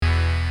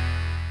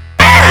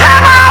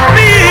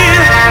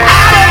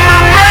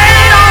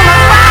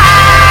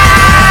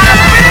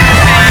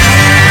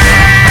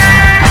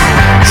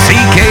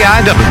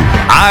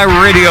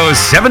iRadio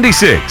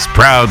 76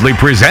 proudly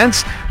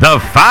presents The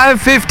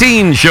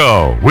 515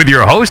 Show with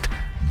your host,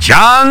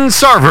 John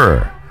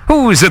Sarver.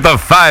 Who's at the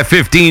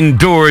 515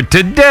 door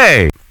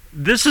today?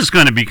 This is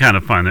going to be kind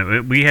of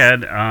fun. We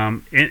had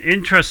an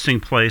interesting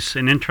place,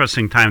 an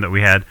interesting time that we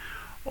had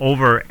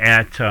over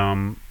at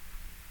a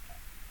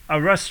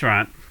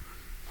restaurant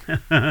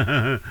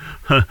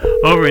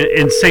over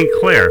in St.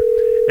 Clair.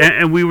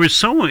 And we were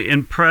so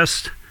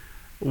impressed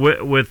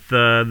with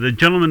the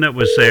gentleman that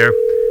was there.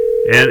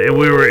 And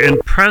we were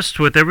impressed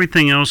with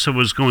everything else that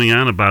was going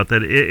on about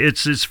that.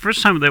 It's the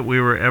first time that we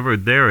were ever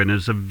there, and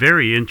it's a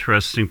very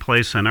interesting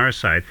place on our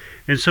side.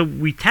 And so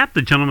we tapped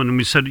the gentleman and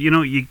we said,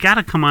 you got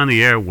to come on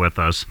the air with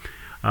us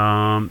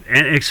and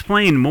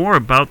explain more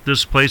about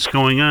this place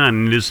going on.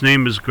 And his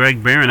name is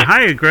Greg Barron.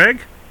 Hi,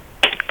 Greg.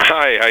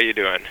 Hi, how you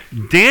doing?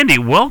 Dandy,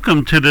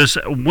 welcome to this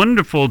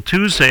wonderful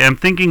Tuesday. I'm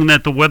thinking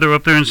that the weather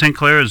up there in St.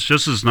 Clair is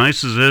just as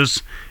nice as it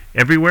is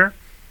everywhere.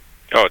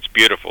 Oh, it's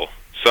beautiful.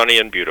 Sunny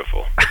and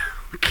beautiful.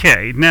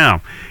 Okay,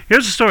 now,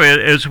 here's the story.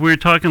 As we were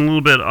talking a little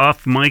bit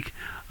off mic,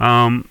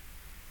 at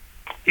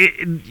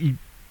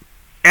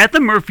the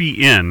Murphy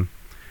Inn,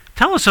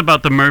 tell us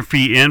about the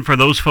Murphy Inn for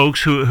those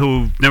folks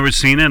who've never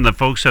seen it and the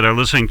folks that are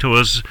listening to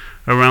us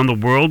around the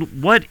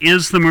world. What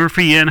is the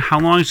Murphy Inn? How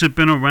long has it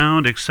been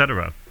around,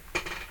 etc.?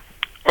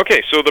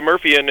 Okay, so the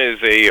Murphy Inn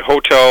is a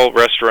hotel,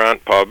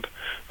 restaurant, pub.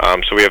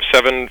 So we have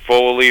 7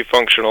 fully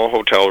functional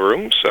hotel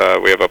rooms.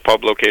 We have a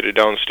pub located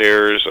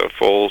downstairs, a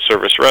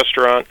full-service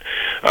restaurant.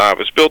 It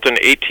was built in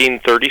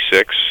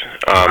 1836,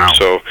 Wow.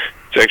 So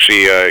it's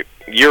actually a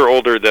year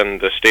older than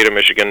the state of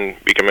Michigan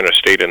becoming a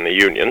state in the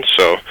Union.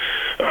 So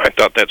I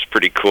thought that's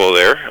pretty cool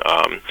there.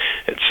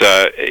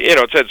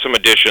 It's had some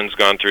additions,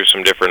 gone through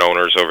some different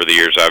owners over the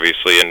years,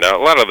 obviously, and a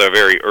lot of the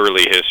very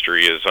early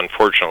history has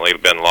unfortunately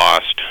been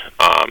lost.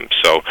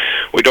 So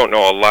we don't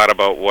know a lot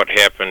about what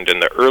happened in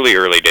the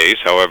early days.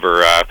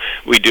 However,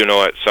 we do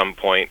know at some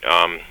point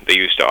they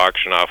used to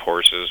auction off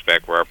horses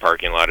back where our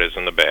parking lot is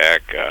in the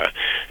back.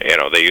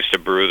 They used to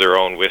brew their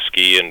own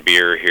whiskey and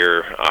beer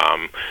here.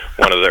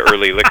 One of the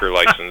early liquor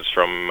license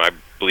from, I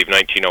believe,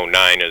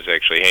 1909 is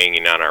actually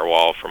hanging on our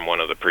wall from one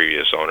of the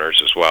previous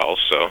owners as well.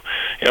 So,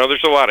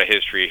 there's a lot of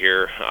history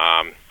here.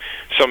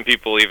 Some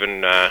people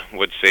even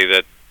would say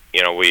that,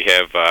 we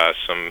have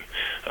some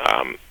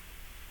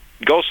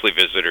ghostly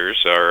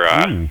visitors or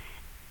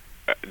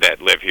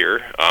that live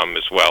here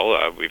as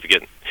well. We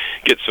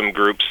get some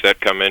groups that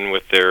come in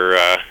with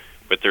their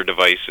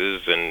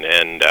devices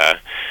and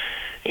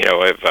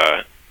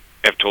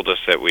have told us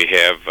that we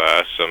have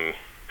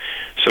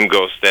some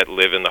ghosts that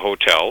live in the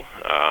hotel,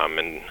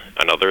 and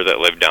another that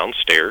live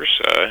downstairs.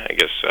 I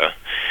guess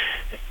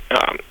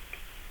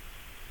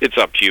it's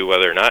up to you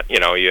whether or not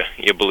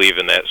you believe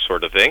in that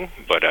sort of thing.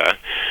 But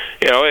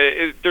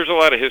there's a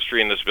lot of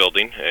history in this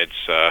building.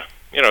 It's a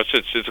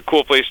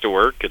cool place to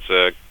work. It's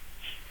a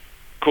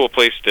cool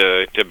place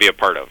to be a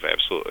part of.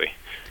 Absolutely.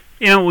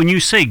 When you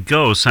say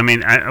ghosts, I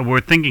mean,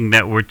 we're thinking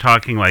that we're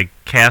talking like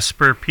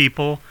Casper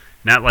people,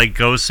 not like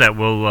ghosts that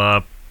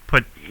will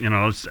put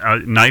a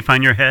knife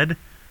on your head.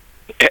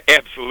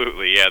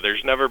 Absolutely, yeah.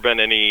 There's never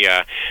been any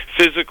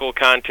physical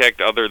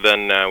contact other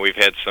than we've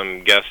had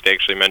some guests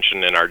actually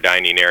mention in our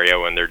dining area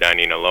when they're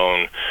dining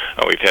alone.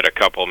 We've had a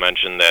couple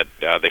mention that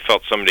they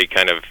felt somebody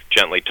kind of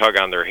gently tug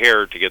on their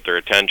hair to get their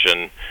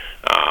attention,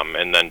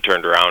 and then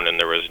turned around and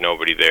there was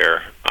nobody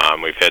there.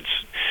 We've had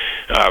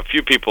a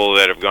few people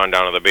that have gone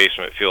down to the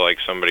basement feel like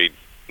somebody,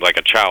 like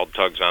a child,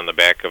 tugs on the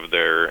back of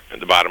the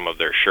bottom of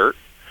their shirt.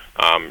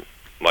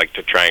 Like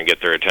to try and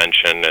get their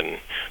attention, and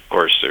of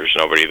course there's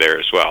nobody there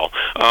as well.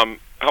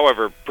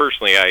 However,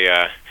 personally,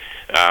 I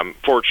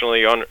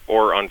fortunately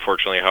or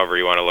unfortunately, however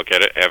you want to look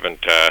at it,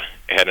 haven't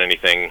had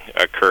anything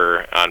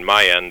occur on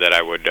my end that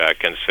I would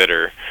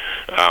consider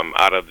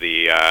out of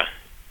the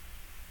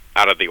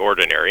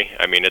ordinary.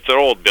 I mean, it's an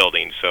old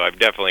building, so I've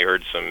definitely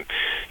heard some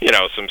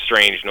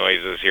strange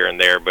noises here and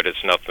there, but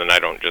it's nothing I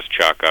don't just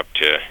chalk up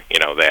to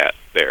that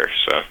there.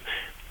 So.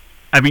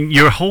 I mean,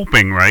 you're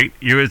hoping, right?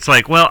 It's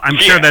like, well, I'm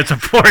sure that's a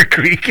floor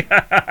creak.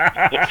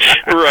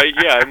 Right,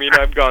 yeah. I mean,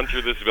 I've gone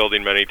through this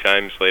building many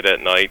times late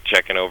at night,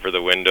 checking over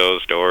the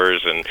windows,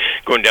 doors, and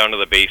going down to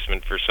the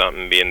basement for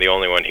something, being the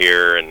only one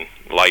here, and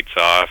lights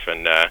off.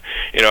 And, I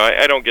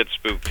don't get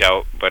spooked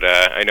out, but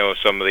I know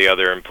some of the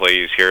other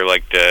employees here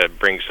like to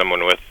bring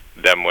someone with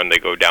them when they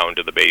go down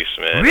to the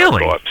basement.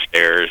 Really? Or go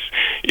upstairs.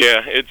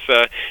 Yeah, it's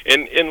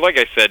and like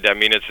I said, I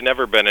mean, it's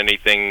never been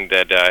anything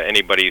that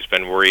anybody's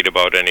been worried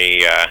about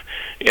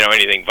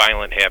anything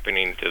violent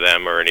happening to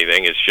them or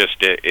anything. It's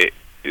just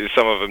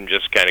some of them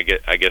just kind of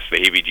get, I guess, the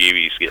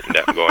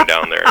heebie-jeebies going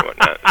down there and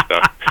whatnot.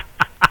 So.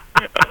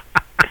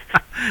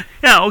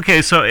 Yeah.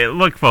 Okay. So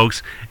look,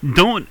 folks,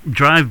 don't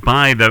drive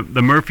by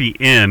the Murphy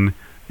Inn.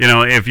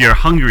 If you're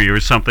hungry or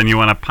something, you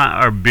want a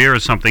pot or beer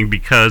or something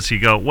because you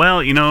go,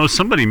 well,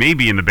 somebody may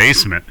be in the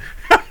basement.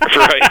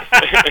 Right.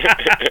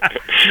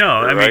 No,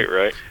 I mean,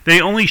 right. They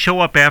only show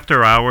up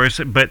after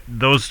hours, but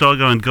those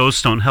doggone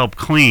ghosts don't help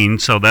clean,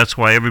 so that's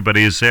why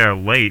everybody is there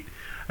late.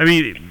 I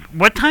mean,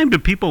 what time do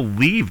people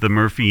leave the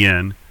Murphy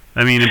Inn?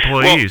 I mean,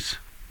 employees.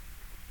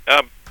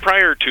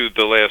 Prior to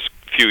the last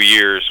few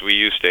years, we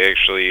used to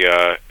actually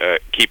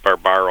keep our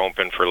bar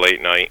open for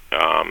late night,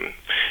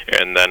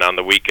 and then on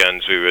the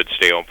weekends we would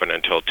stay open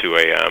until 2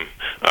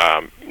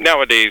 a.m.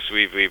 Nowadays,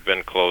 we've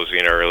been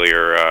closing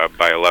earlier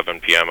by 11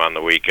 p.m. on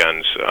the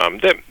weekends.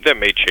 That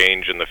may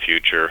change in the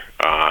future.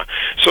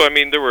 So, I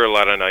mean, there were a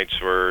lot of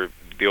nights where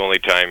the only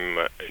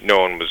time no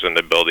one was in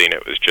the building,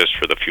 it was just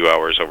for the few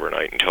hours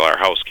overnight until our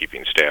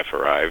housekeeping staff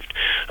arrived.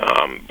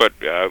 But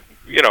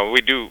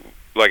we do.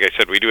 Like I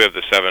said, we do have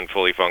the 7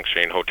 fully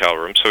functioning hotel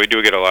rooms, so we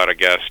do get a lot of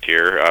guests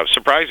here.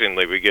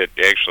 Surprisingly, we get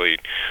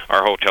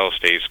our hotel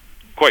stays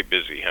quite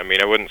busy. I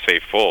mean, I wouldn't say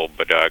full,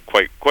 but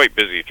quite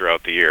busy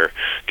throughout the year,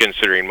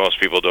 considering most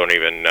people don't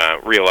even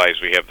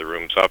realize we have the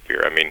rooms up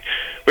here. I mean,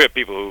 we have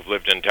people who've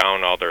lived in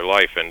town all their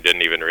life and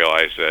didn't even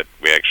realize that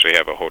we actually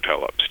have a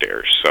hotel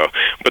upstairs. So,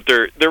 but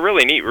they're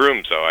really neat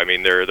rooms, though. I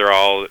mean, they're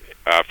all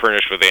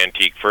furnished with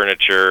antique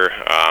furniture.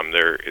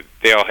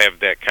 They all have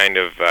that kind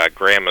of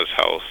grandma's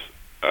house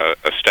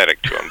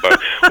aesthetic to them, but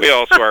we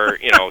also are,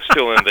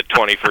 still in the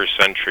 21st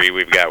century.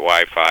 We've got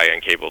Wi-Fi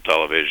and cable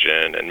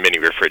television and mini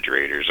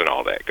refrigerators and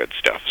all that good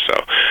stuff.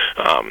 So,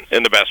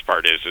 and the best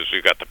part is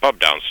we've got the pub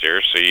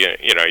downstairs, so you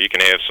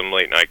can have some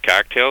late night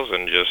cocktails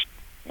and just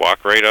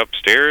walk right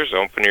upstairs,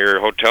 open your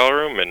hotel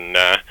room, and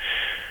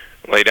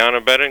lay down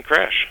in bed and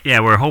crash.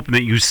 Yeah, we're hoping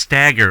that you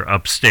stagger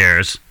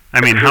upstairs. I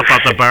mean, help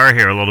out the bar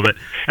here a little bit.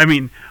 I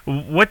mean,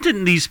 what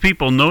didn't these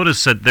people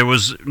notice that there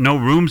was no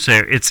rooms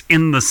there? It's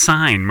in the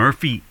sign,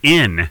 Murphy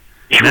Inn,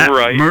 not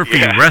right,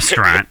 Murphy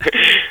Restaurant.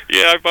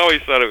 Yeah, I've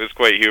always thought it was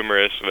quite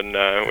humorous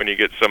when you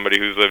get somebody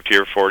who's lived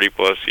here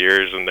 40-plus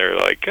years and they're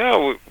like,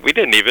 oh, we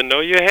didn't even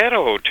know you had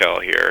a hotel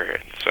here.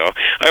 And so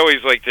I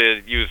always like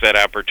to use that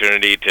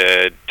opportunity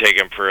to take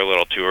them for a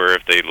little tour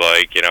if they'd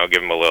like,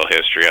 give them a little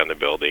history on the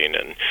building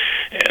and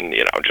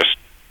just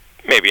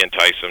maybe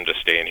entice them to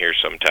stay in here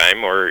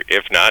sometime, or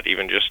if not,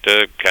 even just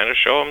to kind of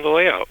show them the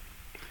layout.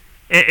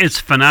 It's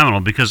phenomenal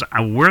because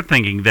we're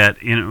thinking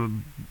that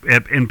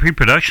in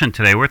pre-production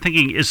today, we're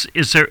thinking,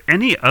 is there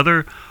any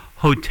other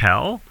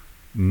hotel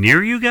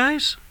near you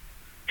guys?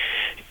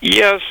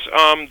 Yes,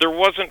 there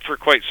wasn't for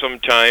quite some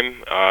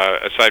time,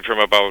 aside from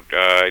about,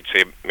 I'd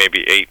say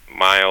maybe 8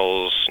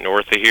 miles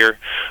north of here,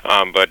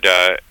 but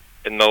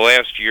in the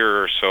last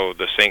year or so,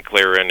 the St.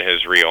 Clair Inn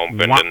has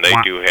reopened, and they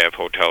do have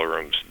hotel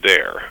rooms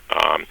there.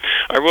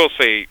 I will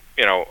say,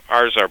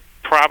 ours are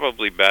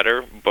probably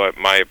better, but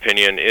my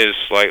opinion is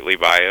slightly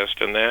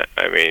biased in that.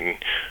 I mean,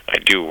 I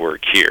do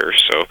work here,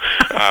 so.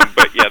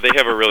 But yeah, they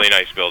have a really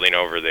nice building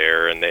over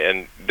there, and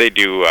they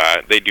do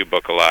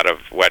book a lot of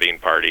wedding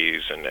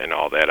parties and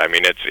all that. I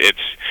mean,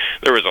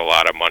 there was a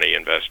lot of money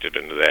invested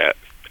into that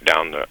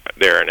down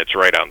there, and it's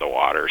right on the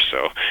water,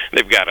 so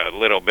they've got a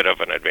little bit of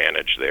an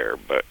advantage there.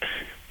 But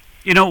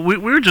we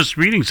were just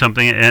reading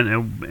something,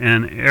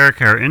 and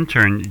Eric, our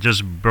intern,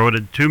 just brought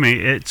it to me.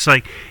 It's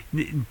like,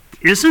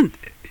 isn't,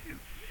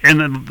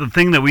 and the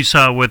thing that we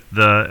saw with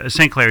the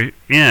St. Clair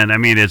Inn, I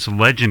mean, it's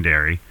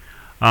legendary,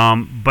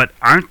 but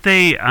aren't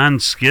they on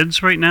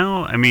skids right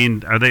now? I mean,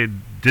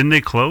 didn't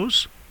they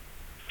close?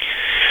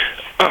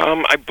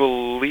 I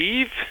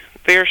believe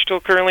they are still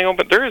currently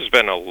open. There has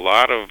been a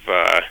lot of,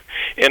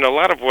 and a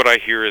lot of what I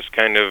hear is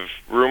kind of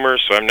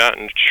rumors. So I'm not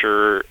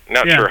sure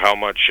how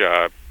much,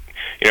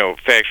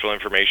 factual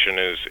information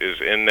is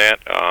in that.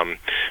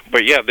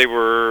 But yeah, they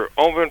were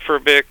open for a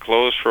bit,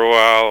 closed for a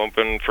while,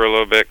 open for a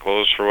little bit,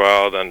 closed for a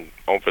while, then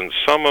opened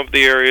some of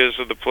the areas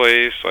of the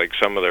place, like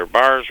some of their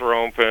bars were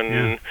open.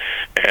 Yeah.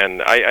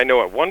 And I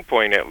know at one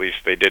point at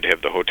least they did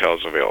have the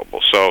hotels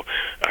available. So,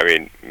 I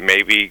mean,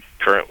 maybe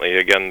currently,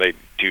 again, they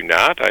do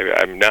not.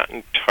 I'm not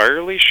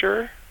entirely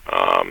sure.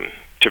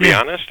 To be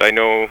honest, I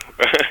know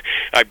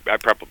I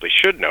probably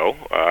should know.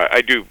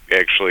 I do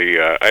actually.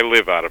 I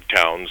live out of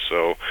town,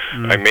 so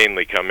I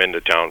mainly come into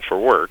town for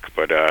work.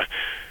 But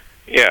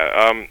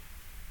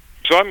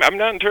so I'm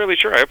not entirely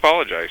sure. I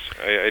apologize.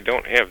 I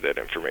don't have that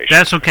information.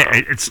 That's okay.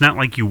 It's not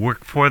like you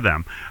work for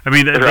them. I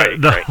mean,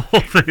 right.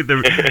 whole thing.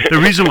 The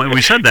reason why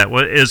we said that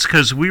is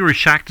because we were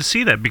shocked to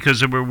see that,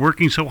 because they were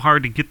working so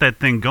hard to get that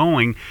thing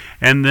going,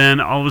 and then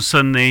all of a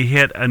sudden they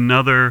hit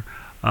another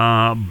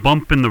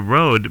bump in the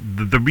road.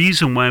 The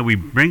reason why we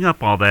bring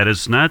up all that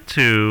is not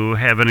to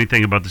have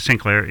anything about the St.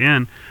 Clair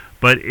Inn,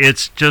 but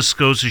it just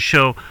goes to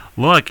show,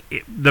 look,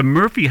 the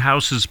Murphy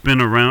House has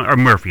been around, or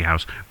Murphy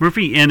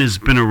Inn has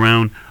been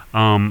around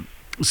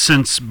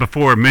since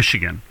before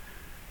Michigan.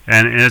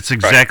 And it's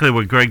exactly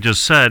what Greg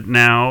just said.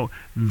 Now,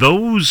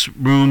 those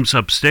rooms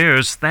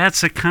upstairs,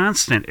 that's a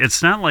constant.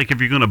 It's not like if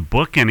you're going to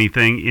book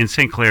anything in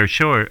St. Clair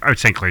Shores,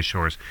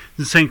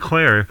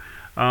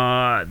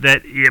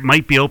 that it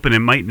might be open, it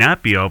might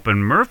not be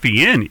open.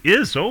 Murphy Inn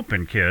is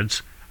open,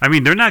 kids. I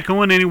mean, they're not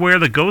going anywhere.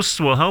 The ghosts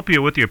will help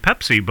you with your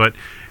Pepsi, but,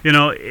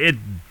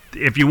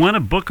 if you want to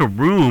book a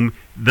room,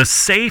 the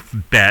safe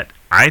bet,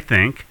 I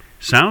think,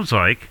 sounds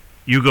like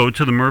you go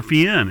to the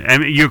Murphy Inn. I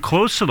mean, you're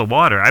close to the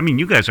water. I mean,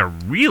 you guys are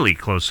really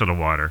close to the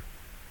water.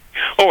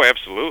 Oh,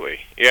 absolutely.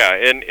 Yeah,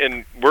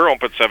 and we're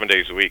open 7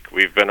 days a week.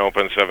 We've been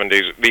open 7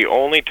 days. The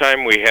only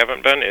time we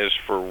haven't been is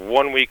for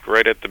 1 week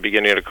right at the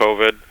beginning of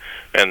COVID,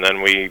 and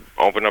then we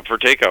open up for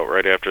takeout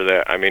right after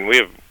that. I mean, we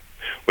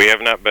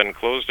have not been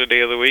closed a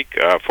day of the week.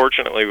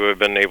 Fortunately, we've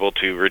been able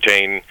to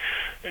retain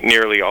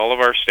nearly all of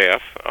our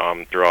staff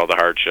through all the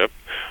hardship,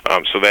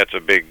 so that's a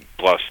big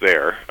plus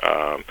there.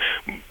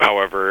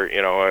 However,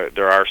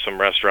 there are some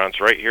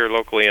restaurants right here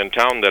locally in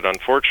town that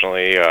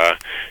unfortunately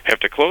have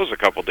to close a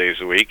couple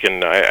days a week,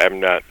 and I'm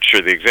not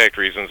sure the exact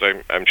reasons.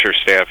 I'm sure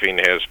staffing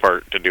has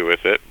part to do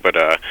with it, but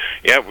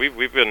yeah,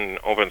 we've been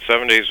open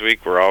 7 days a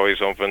week. We're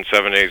always open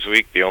 7 days a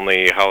week. The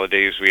only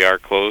holidays we are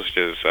closed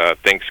is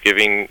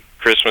Thanksgiving,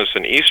 Christmas,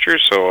 and Easter,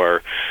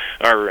 so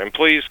our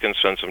employees can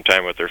spend some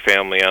time with their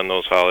family on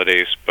those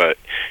holidays. But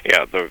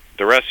yeah, the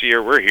rest of the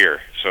year we're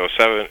here. So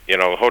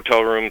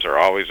hotel rooms are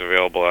always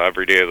available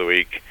every day of the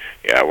week.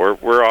 Yeah,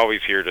 we're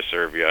always here to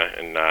serve you,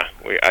 and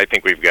I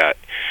think we've got,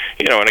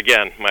 and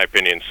again, my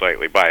opinion's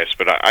slightly biased,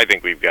 but I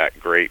think we've got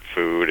great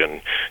food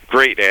and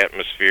great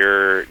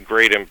atmosphere,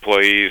 great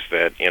employees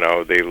that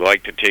they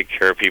like to take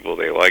care of people.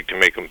 They like to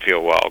make them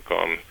feel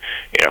welcome.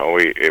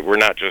 We're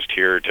not just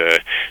here to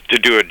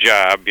do a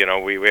job.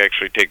 We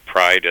actually take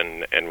pride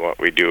in what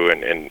we do,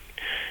 and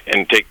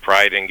take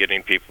pride in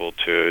getting people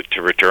to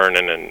return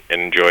and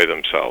enjoy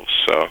themselves.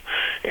 So,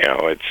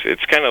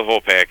 it's kind of the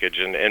whole package,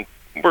 and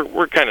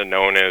we're kind of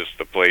known as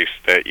the place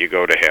that you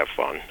go to have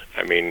fun.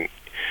 I mean,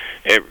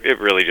 it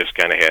really just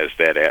kind of has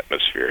that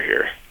atmosphere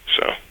here.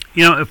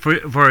 So,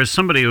 for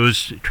somebody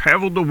who's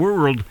traveled the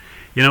world,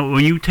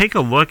 when you take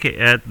a look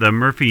at the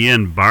Murphy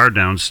Inn bar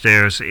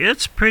downstairs,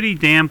 it's pretty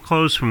damn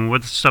close from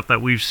what the stuff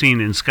that we've seen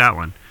in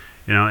Scotland.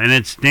 And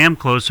it's damn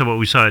close to what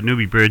we saw at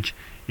Newby Bridge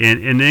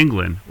in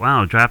England.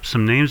 Wow, dropped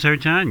some names there,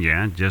 John?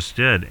 Yeah, just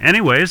did.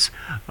 Anyways,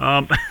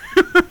 the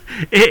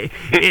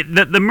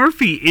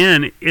Murphy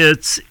Inn,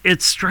 it's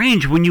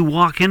strange when you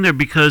walk in there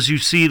because you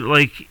see,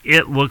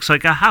 it looks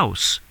like a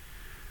house.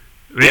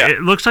 Yeah.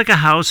 It looks like a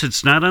house.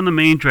 It's not on the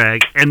main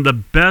drag. And the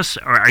best,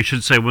 or I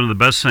should say one of the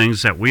best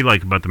things that we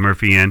like about the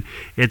Murphy Inn,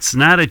 it's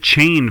not a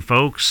chain,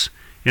 folks.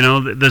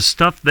 The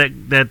stuff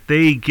that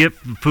they get,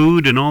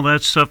 food and all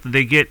that stuff that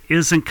they get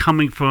isn't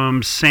coming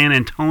from San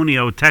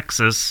Antonio,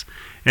 Texas,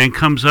 and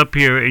comes up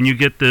here and you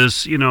get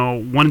this,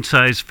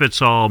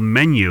 one-size-fits-all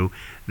menu.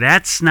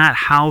 That's not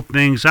how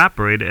things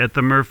operate at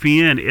the Murphy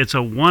Inn. It's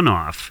a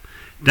one-off.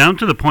 Down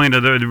to the point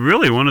of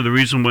really one of the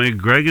reasons why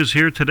Greg is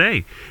here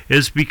today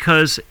is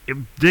because,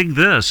 dig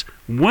this,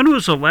 when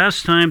was the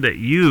last time that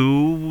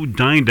you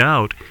dined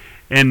out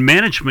and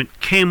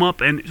management came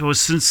up and was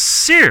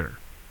sincere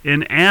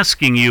in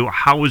asking you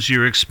how was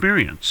your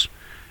experience?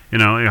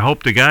 I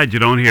hope to God you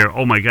don't hear,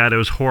 oh my God, it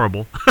was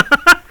horrible.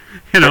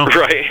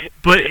 Right.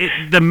 But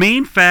the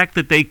main fact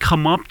that they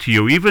come up to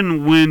you,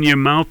 even when your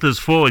mouth is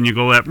full and you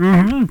go that,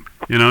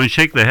 and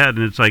shake the head,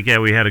 and it's like, yeah,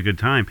 we had a good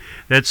time,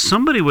 that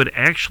somebody would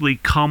actually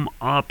come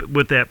up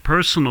with that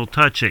personal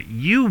touch that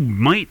you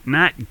might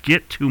not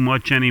get too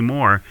much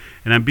anymore,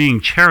 and I'm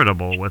being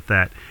charitable with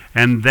that.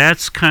 And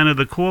that's kind of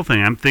the cool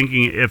thing. I'm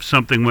thinking if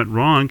something went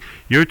wrong,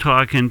 you're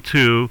talking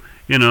to,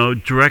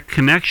 direct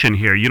connection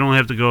here. You don't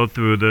have to go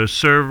through the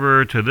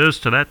server to this,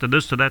 to that, to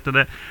this, to that, to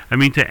that. I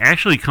mean, to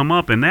actually come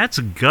up, and that's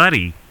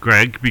gutty,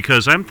 Greg,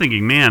 because I'm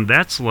thinking, man,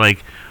 that's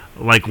like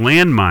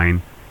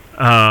landmine.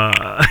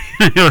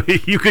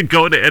 You could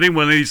go to any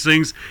one of these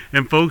things,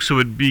 and folks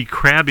would be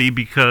crabby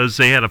because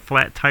they had a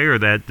flat tire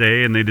that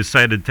day and they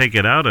decided to take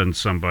it out on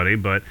somebody.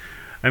 But,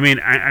 I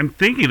mean, I'm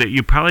thinking that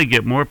you probably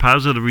get more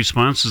positive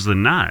responses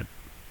than not.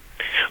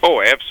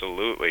 Oh,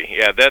 absolutely.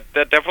 Yeah, that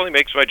definitely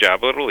makes my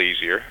job a little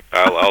easier,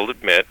 I'll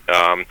admit.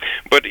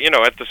 But,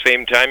 at the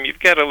same time, you've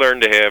got to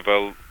learn to have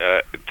a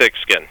thick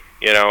skin,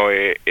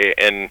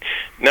 and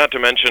not to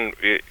mention,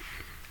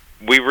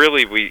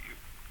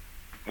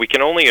 we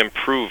can only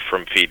improve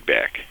from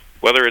feedback,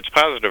 whether it's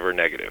positive or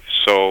negative.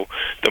 So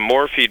the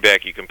more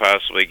feedback you can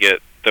possibly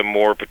get, the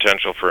more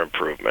potential for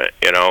improvement,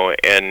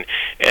 and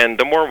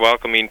the more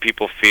welcoming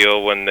people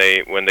feel when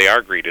they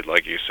are greeted,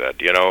 like you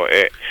said,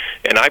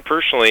 And I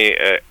personally,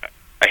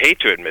 I hate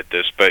to admit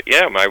this, but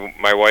yeah,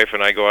 my wife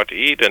and I go out to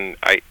eat, and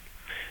I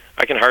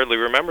can hardly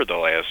remember the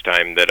last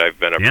time that I've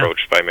been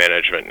approached by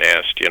management and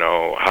asked,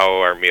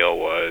 how our meal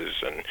was,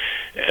 and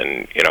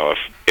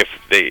if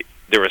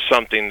there was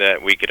something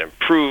that we could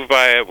improve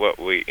by it, what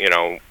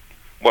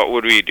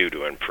would we do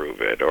to improve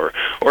it, or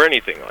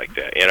anything like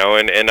that,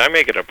 and I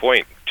make it a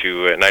point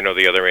to, and I know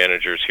the other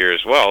managers here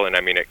as well, and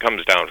I mean, it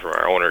comes down from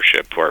our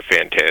ownership, to our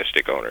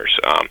fantastic owners,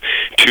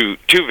 to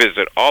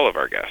visit all of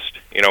our guests,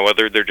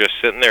 whether they're just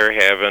sitting there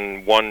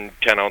having 1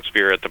 10-ounce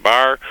beer at the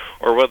bar,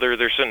 or whether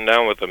they're sitting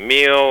down with a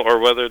meal, or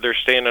whether they're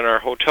staying in our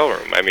hotel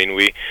room. I mean,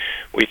 we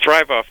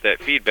thrive off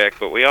that feedback,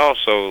 but we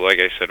also, like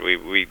I said,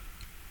 we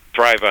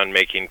thrive on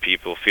making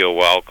people feel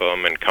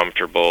welcome and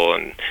comfortable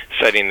and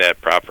setting that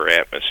proper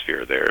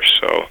atmosphere there.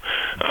 So,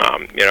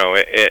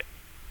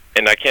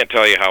 and I can't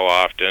tell you how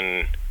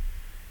often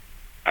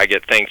I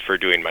get thanked for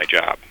doing my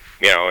job,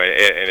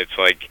 and it's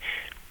like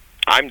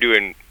I'm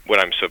doing what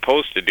I'm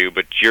supposed to do,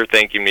 but you're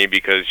thanking me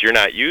because you're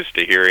not used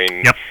to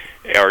hearing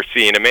or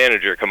seeing a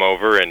manager come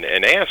over and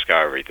ask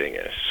how everything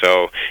is.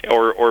 So,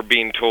 or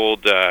being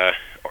told,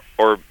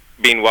 or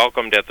being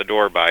welcomed at the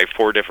door by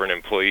 4 different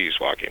employees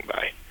walking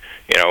by.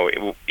 You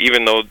know,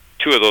 even though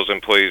 2 of those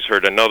employees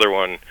heard another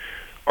one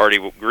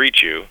already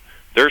greet you,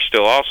 they're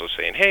still also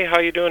saying, "Hey, how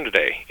you doing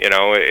today?" You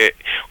know,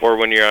 or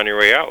when you're on your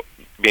way out,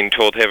 being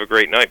told, "Have a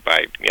great night"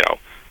 by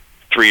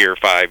 3 or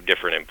 5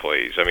 different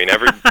employees. I mean,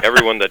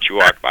 everyone that you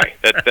walk by.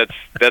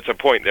 That's a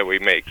point that we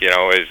make.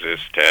 Is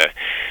to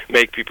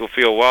make people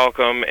feel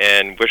welcome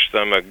and wish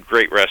them a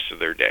great rest of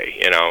their day.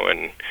 And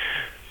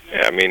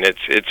I mean,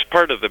 it's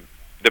part of the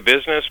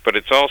business, but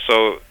it's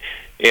also,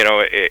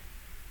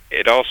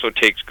 it also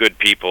takes good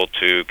people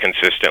to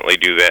consistently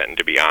do that and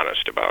to be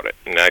honest about it.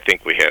 And I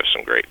think we have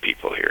some great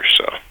people here.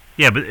 So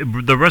yeah, but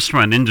the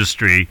restaurant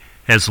industry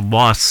has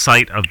lost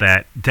sight of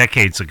that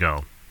decades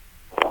ago.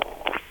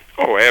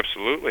 Oh,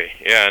 absolutely.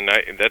 Yeah,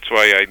 and that's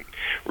why I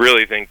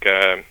really think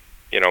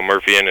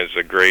Murphy Inn is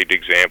a great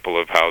example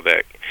of how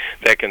that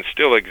can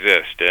still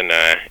exist and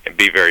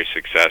be very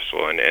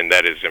successful, and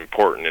that is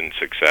important in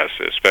success,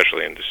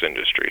 especially in this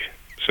industry.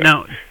 So.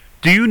 Now,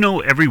 do you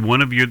know every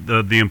one of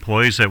the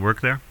employees that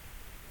work there?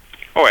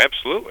 Oh,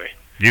 absolutely.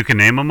 You can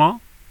name them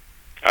all?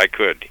 I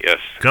could, yes.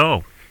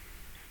 Go.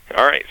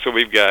 All right, so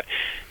we've got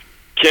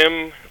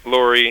Kim,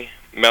 Lori,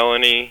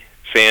 Melanie,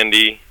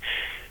 Sandy,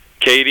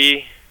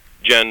 Katie,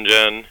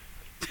 Jen,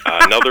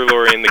 another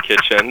Lori in the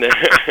kitchen.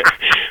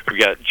 We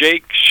got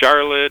Jake,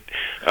 Charlotte,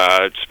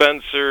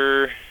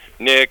 Spencer,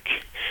 Nick,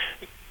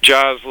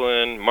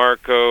 Jocelyn,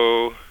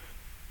 Marco,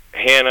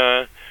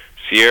 Hannah,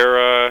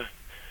 Sierra,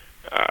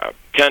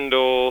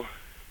 Kendall,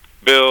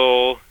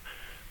 Bill,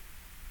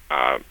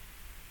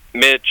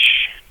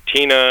 Mitch,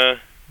 Tina,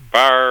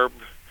 Barb,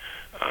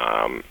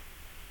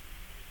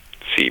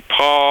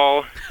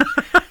 Paul,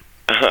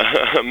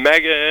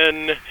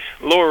 Megan,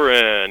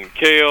 Lauren,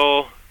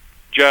 Kale,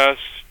 Jess,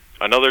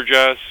 another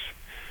Jess,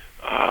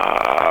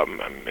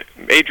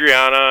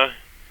 Adriana,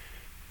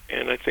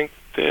 and I think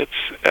that's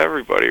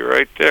everybody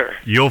right there.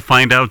 You'll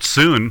find out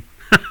soon.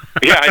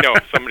 Yeah, I know.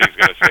 Somebody's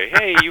going to say,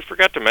 "Hey, you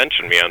forgot to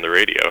mention me on the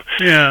radio."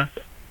 Yeah.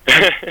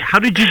 How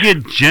did you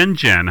get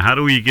Jen? How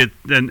do we get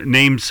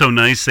named so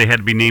nice they had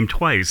to be named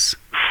twice?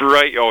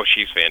 Right. Oh,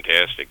 she's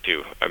fantastic,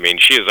 too. I mean,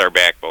 she is our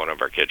backbone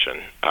of our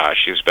kitchen.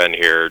 She's been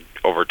here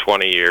over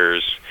 20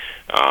 years.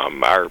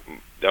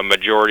 The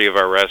majority of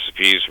our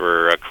recipes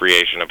were a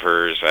creation of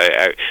hers.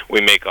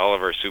 We make all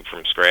of our soup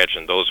from scratch,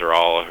 and those are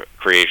all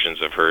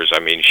creations of hers. I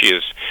mean,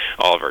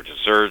 all of our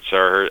desserts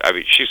are hers. I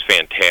mean, she's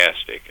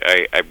fantastic.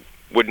 I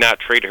would not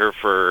trade her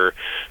for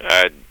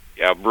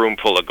a room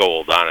full of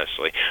gold,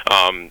 honestly.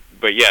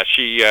 But yeah,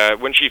 she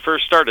when she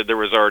first started, there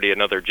was already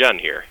another Jen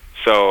here.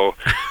 So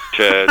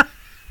to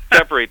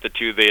separate the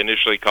two, they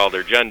initially called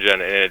her Jen,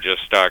 and it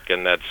just stuck,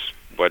 and that's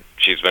what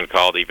she's been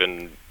called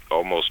even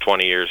almost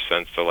 20 years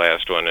since the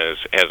last one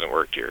hasn't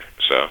worked here.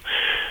 So,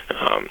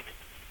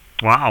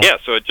 wow. Yeah,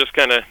 so it just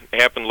kind of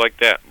happened like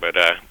that. But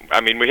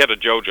I mean, we had a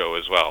JoJo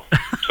as well.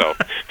 So,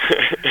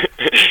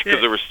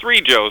 because there was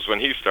 3 Joes when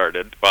he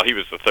started. Well, he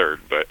was the 3rd,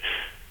 but.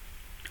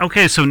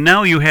 Okay, so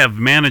now you have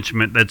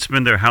management that's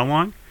been there how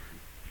long?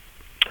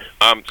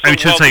 I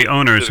should say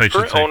owners. The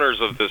current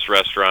owners of this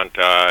restaurant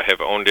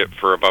have owned it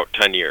for about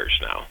 10 years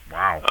now.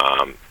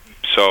 Wow.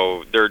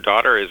 So their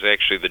daughter is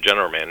actually the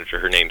general manager.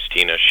 Her name's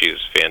Tina. She's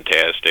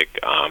fantastic.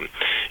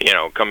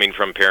 Coming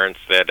from parents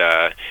that,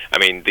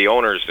 the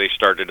owners, they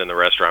started in the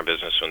restaurant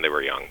business when they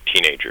were young,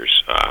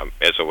 teenagers,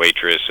 as a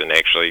waitress. And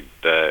actually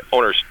the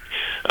owners,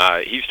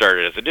 he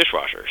started as a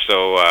dishwasher.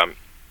 So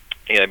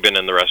had been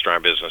in the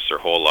restaurant business their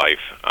whole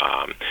life.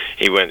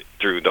 He went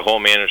through the whole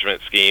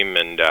management scheme,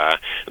 and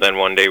then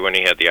one day when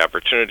he had the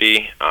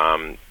opportunity,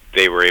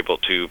 they were able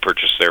to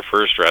purchase their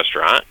first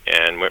restaurant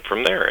and went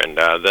from there. And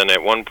then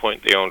at one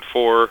point they owned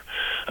 4,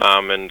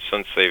 and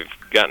since they've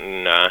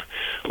gotten a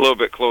little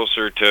bit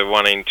closer to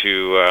wanting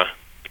to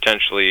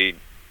potentially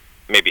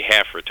maybe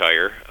half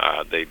retire,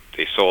 they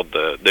sold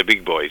the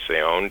big boys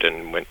they owned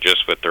and went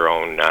just with their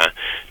own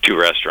 2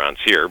 restaurants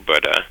here.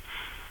 But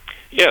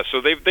yeah,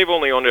 so they've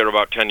only owned it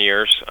about 10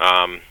 years.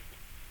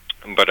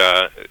 But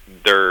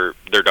their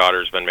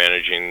daughter's been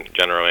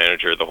general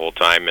manager the whole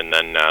time, and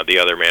then the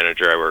other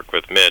manager I work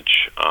with,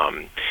 Mitch,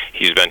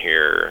 he's been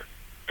here,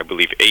 I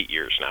believe, 8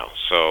 years now.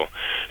 So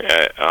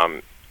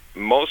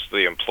most of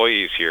the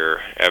employees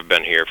here have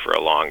been here for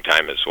a long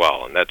time as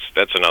well, and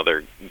that's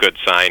another good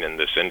sign in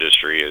this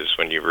industry is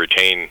when you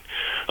retain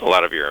a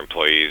lot of your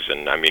employees.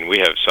 And I mean, we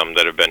have some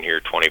that have been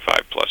here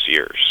 25 plus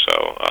years.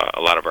 So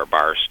a lot of our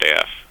bar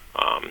staff.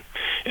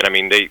 And I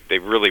mean, they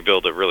really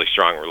build a really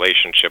strong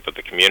relationship with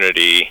the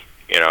community.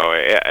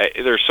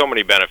 There's so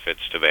many benefits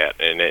to that,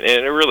 and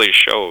it really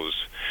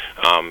shows.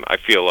 I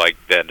feel like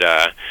that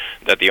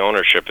the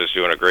ownership is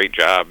doing a great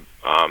job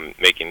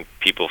making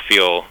people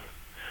feel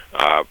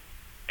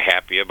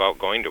happy about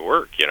going to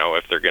work.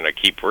 If they're going to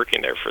keep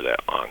working there for that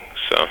long.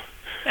 So.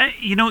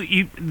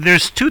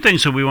 There's two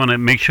things that we want to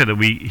make sure that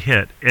we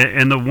hit,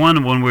 and the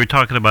one when we're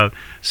talking about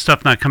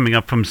stuff not coming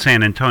up from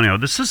San Antonio,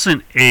 this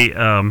isn't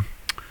a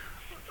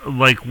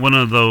like one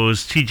of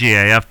those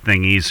TGIF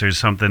thingies or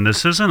something.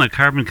 This isn't a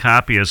carbon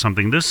copy of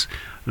something. The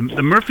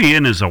Murphy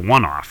Inn is a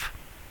one-off.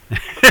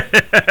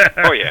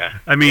 Oh yeah.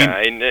 I mean,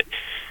 yeah,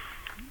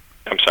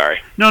 I'm sorry.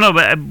 No,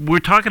 but we're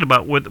talking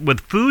about with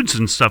foods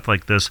and stuff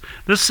like this.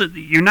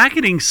 You're not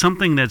getting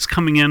something that's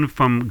coming in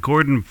from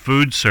Gordon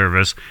Food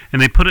Service,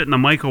 and they put it in the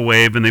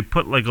microwave, and they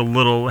put like a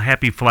little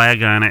happy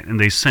flag on it, and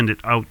they send it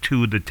out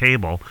to the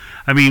table.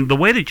 I mean, the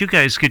way that you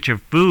guys get your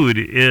food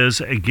is,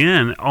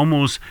 again,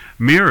 almost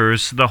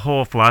mirrors the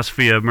whole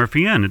philosophy of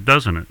Murphy Inn,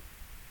 doesn't it?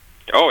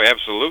 Oh,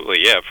 absolutely.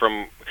 Yeah,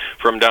 from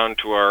down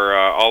to our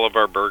all of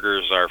our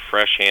burgers are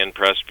fresh hand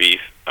pressed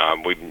beef.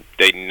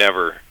 They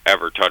never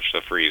ever touch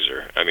the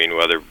freezer. I mean,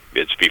 whether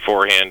it's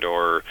beforehand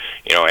or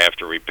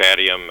after we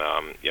patty them,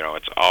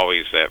 it's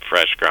always that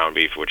fresh ground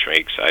beef, which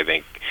makes, I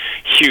think,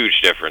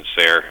 huge difference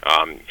there.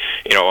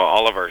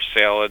 All of our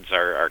salads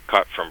are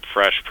cut from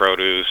fresh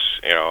produce.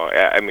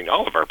 I mean,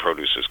 all of our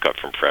produce is cut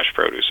from fresh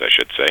produce, I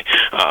should say.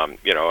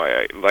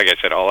 Like I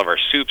said, all of our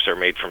soups are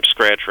made from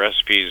scratch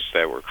recipes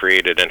that were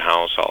created in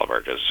house. All of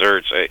our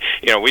desserts,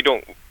 we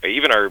don't.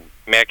 Even our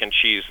mac and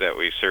cheese that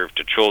we serve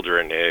to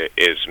children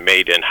is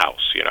made in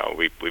house.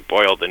 We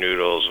boil the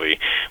noodles, we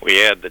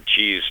add the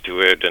cheese to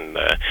it, and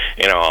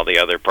all the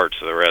other parts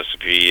of the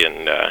recipe,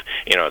 and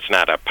it's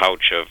not a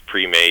pouch of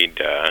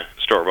pre-made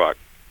store-bought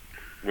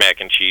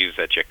mac and cheese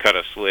that you cut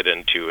a slit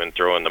into and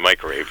throw in the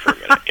microwave for a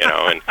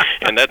minute.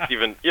 And that's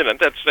even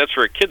that's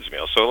for a kid's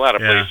meal. So a lot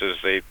of places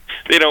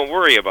they don't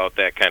worry about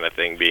that kind of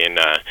thing being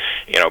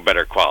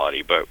better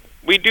quality, but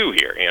we do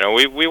here.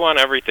 We want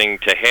everything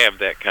to have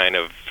that kind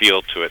of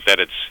feel to it, that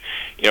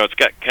it's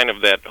got kind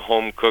of that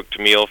home cooked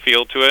meal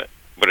feel to it,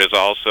 but it's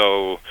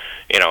also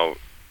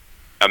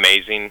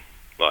amazing,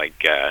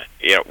 like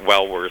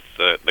well worth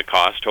the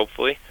cost,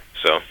 hopefully.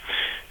 So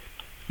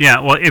yeah,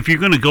 well, if you're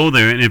going to go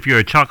there, and if you're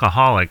a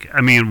chocoholic, I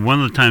mean,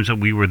 one of the times that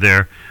we were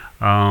there,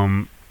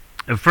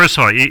 first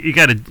of all, you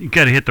got to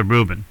hit the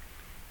Reuben.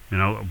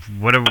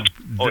 Whatever.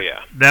 Oh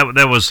yeah.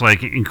 That was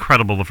like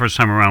incredible the first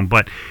time around.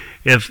 But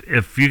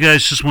if you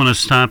guys just want to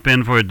stop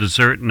in for a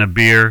dessert and a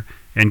beer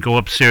and go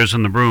upstairs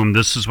in the room,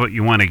 this is what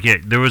you want to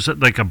get. There was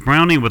like a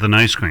brownie with an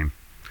ice cream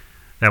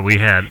that we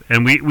had,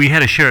 and we had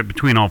to share it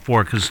between all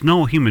four because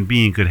no human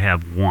being could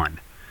have one.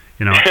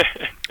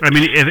 I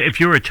mean, if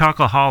you're a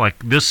chocoholic,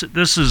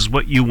 this is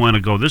what you want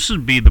to go. This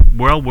would be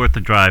well worth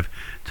the drive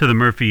to the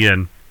Murphy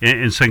Inn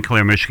in St.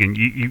 Clair,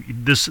 Michigan.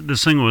 This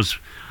thing was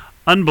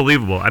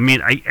unbelievable. I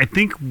mean, I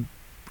think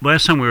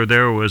last time we were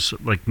there was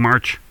like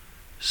March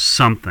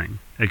something,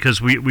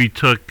 because we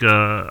took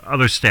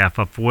other staff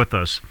up with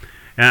us.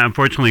 And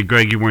unfortunately,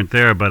 Greg, you weren't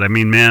there. But I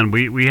mean, man,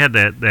 we had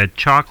that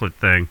chocolate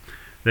thing,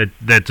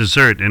 that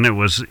dessert, and it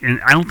was.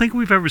 And I don't think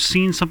we've ever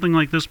seen something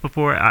like this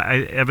before.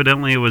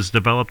 Evidently, it was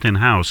developed in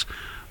house.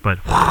 But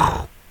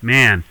whew,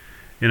 man,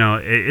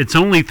 it's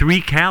only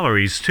 3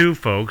 calories too,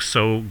 folks.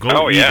 So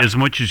go eat as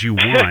much as you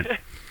want.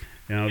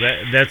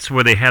 That's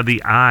where they have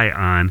the eye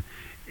on.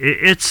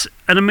 It's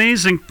an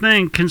amazing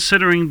thing,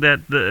 considering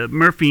that the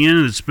Murphy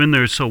Inn has been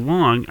there so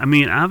long. I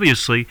mean,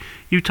 obviously,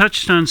 you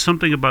touched on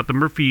something about the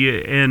Murphy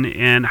Inn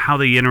and how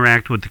they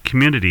interact with the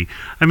community.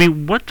 I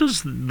mean, what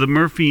does the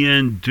Murphy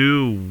Inn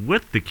do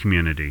with the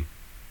community?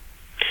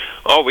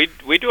 Oh, we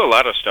do a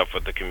lot of stuff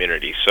with the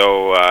community.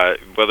 So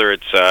whether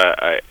it's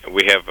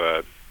we have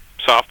a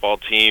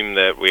softball team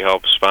that we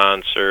help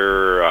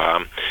sponsor,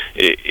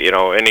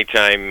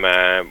 anytime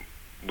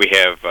we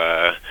have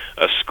a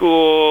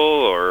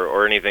school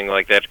or anything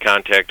like that,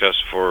 contact us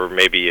for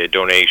maybe a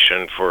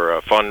donation for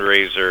a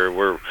fundraiser.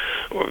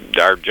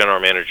 Our general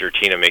manager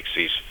Tina makes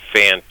these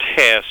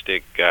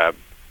fantastic,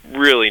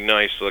 really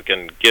nice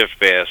looking gift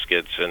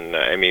baskets, and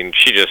I mean,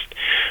 she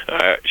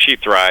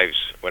thrives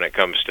when it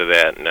comes to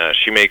that, and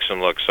she makes them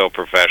look so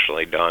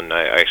professionally done.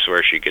 I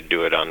swear she could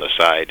do it on the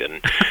side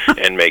and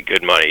make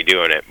good money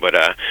doing it. But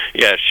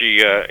she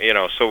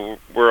so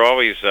we're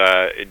always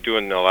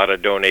doing a lot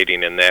of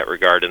donating in that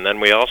regard, and then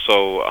we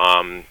also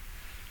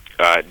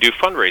do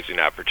fundraising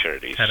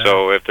opportunities.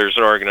 So if there's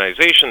an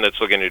organization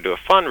that's looking to do a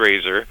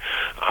fundraiser,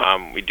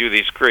 we do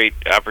these great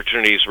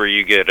opportunities where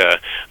you get a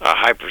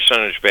high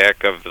percentage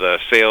back of the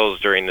sales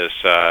during this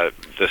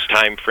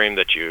time frame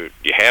that you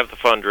have the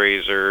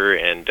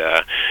fundraiser, and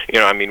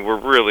I mean, we're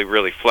really,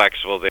 really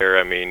flexible there.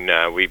 I mean,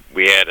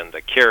 we add in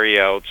the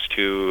carryouts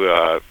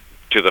to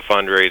the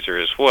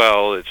fundraiser as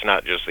well. It's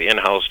not just the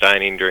in-house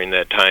dining during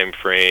that time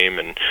frame,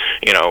 and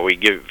we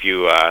give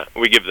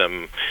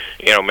them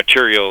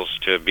materials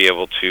to be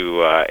able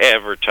to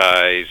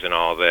advertise and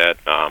all that.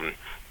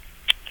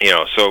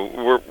 So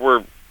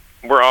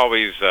we're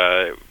always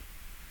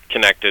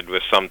connected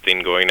with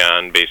something going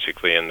on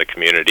basically in the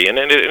community, and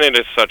it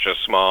is such a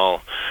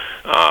small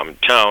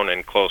town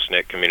and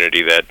close-knit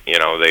community that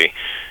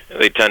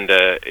they tend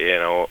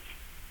to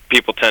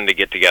people tend to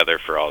get together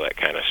for all that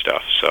kind of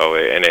stuff. So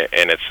and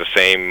it's the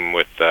same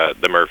with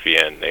the Murphy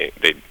Inn.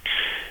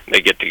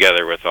 They get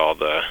together with all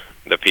the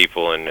the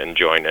people and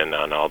join in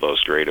on all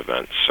those great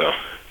events. So.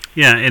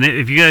 Yeah, and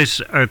if you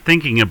guys are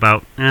thinking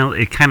about, well,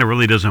 it kind of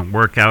really doesn't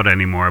work out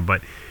anymore,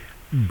 but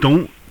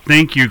don't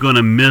think you're going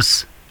to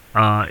miss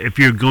if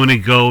you're going to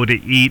go to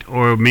eat,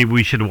 or maybe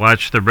we should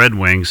watch the Red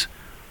Wings.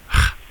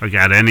 Or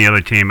God, any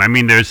other team. I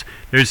mean, there's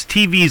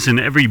TVs in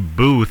every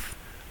booth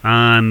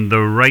on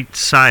the right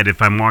side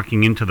if I'm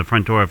walking into the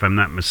front door, if I'm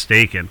not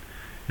mistaken.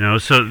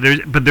 So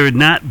but they're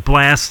not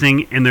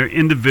blasting, and they're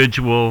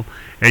individual,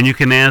 and you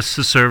can ask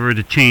the server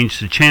to change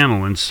the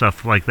channel and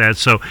stuff like that.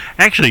 So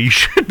actually, you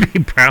should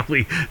be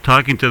probably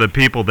talking to the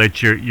people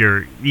that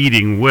you're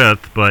eating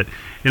with. But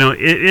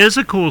it is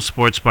a cool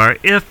sports bar.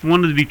 If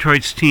one of the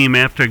Detroit's team,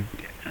 after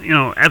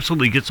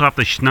absolutely gets off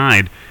the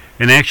schneid,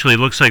 and actually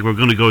looks like we're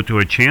going to go to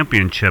a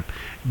championship,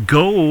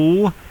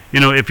 go.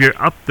 If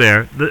you're up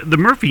there, the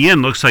Murphy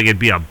Inn looks like it'd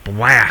be a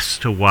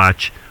blast to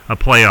watch a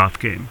playoff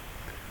game.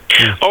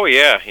 Yeah. Oh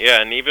yeah,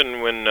 and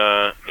even when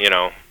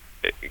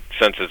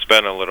since it's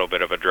been a little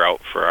bit of a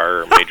drought for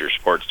our major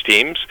sports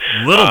teams,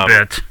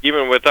 bit.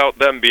 Even without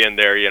them being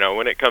there,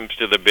 when it comes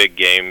to the big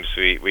games,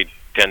 we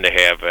tend to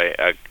have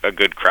a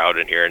good crowd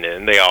in here,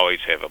 and they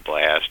always have a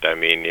blast. I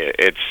mean,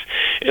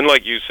 and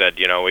like you said,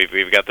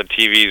 we've got the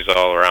TVs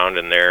all around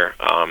in there,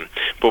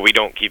 but we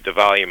don't keep the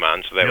volume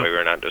on, so that way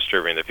we're not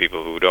disturbing the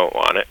people who don't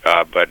want it.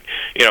 But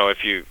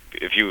if you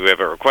have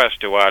a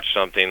request to watch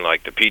something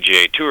like the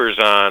PGA Tour's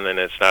on and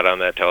it's not on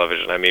that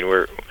television, I mean,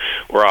 we're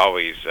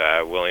always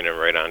willing and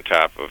right on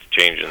top of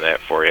changing that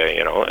for you.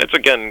 It's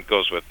again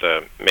goes with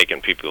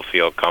making people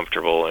feel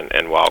comfortable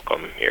and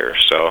welcome here.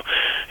 So,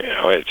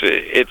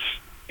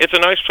 it's a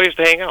nice place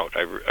to hang out.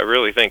 I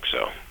really think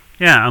so.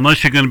 Yeah,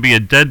 unless you're going to be a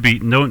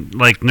deadbeat and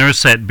don't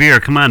nurse that beer.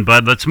 Come on,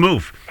 bud, let's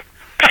move.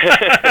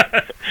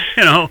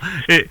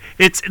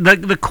 It's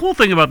the cool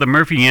thing about the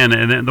Murphy Inn,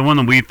 and the one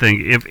that we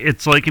think, if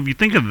you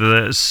think of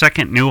the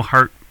second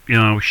Newhart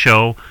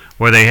show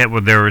where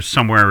they were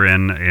somewhere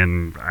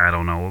in I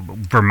don't know,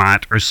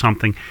 Vermont or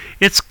something,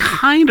 it's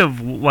kind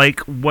of like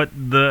what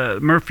the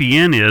Murphy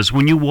Inn is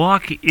when you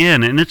walk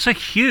in, and it's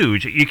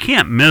you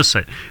can't miss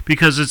it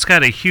because it's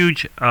got a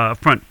huge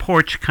front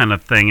porch kind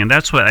of thing, and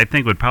that's what I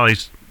think would probably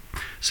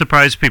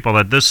surprise people,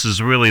 that this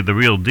is really the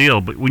real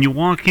deal. But when you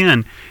walk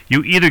in,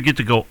 you either get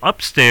to go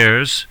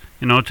upstairs,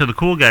 to the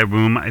cool guy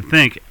room, I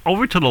think,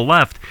 over to the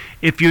left.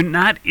 If you're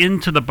not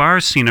into the bar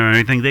scene or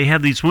anything, they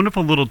have these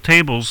wonderful little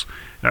tables,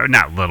 or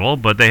not little,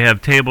 but they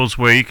have tables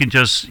where you can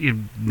just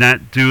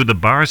not do the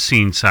bar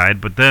scene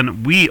side, but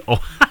then we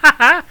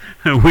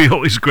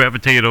always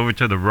gravitate over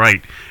to the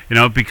right,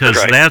 because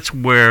that's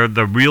where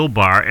the real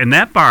bar, and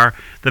that bar,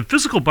 the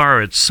physical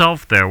bar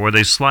itself there, where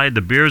they slide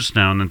the beers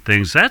down and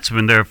things, that's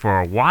been there for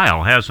a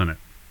while, hasn't it?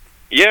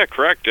 Yeah,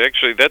 correct.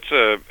 Actually, that's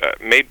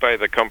made by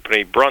the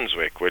company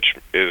Brunswick, which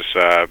is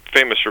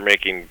famous for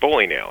making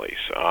bowling alleys.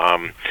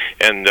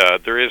 And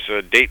there is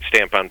a date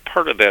stamp on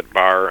part of that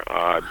bar.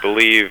 I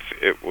believe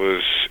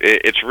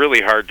it's really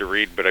hard to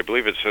read, but I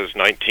believe it says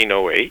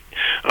 1908.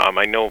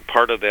 I know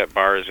part of that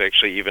bar is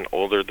actually even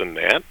older than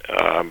that.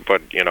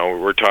 But,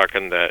 we're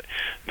talking that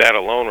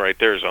alone right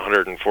there is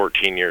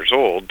 114 years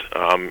old.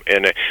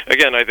 And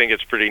again, I think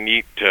it's pretty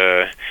neat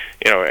to,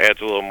 adds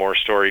a little more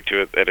story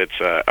to it that it's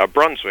a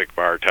Brunswick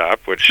bar top,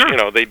 which,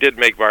 sure. They did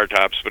make bar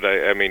tops, but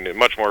I mean,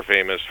 much more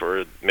famous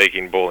for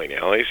making bowling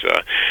alleys.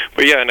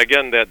 But yeah, and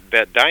again,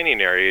 that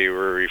dining area you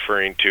were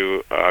referring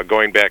to,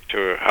 going back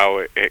to how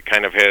it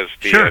kind of has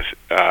the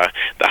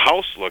the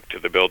house look to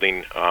the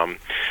building.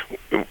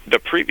 The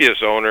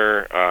previous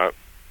owner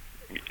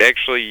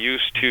actually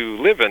used to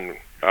live in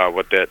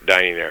what that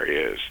dining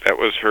area is. That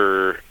was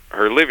her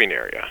living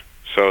area.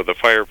 So the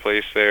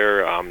fireplace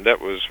there,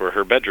 that was where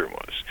her bedroom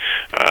was.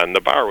 And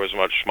the bar was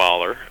much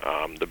smaller.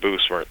 The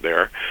booths weren't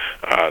there.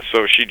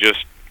 So she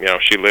just,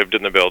 she lived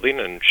in the building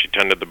and she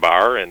tended the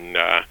bar, and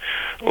a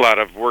lot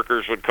of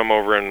workers would come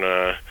over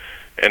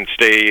and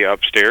stay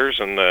upstairs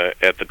in the,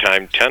 at the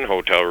time, 10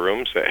 hotel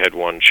rooms that had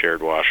one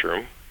shared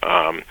washroom.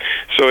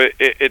 So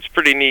it's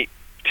pretty neat,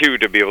 too,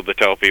 to be able to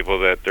tell people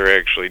that they're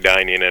actually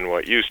dining in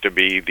what used to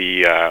be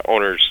the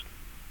owner's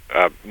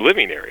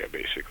living area,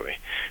 basically.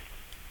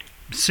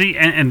 See,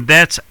 and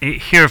that's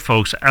here,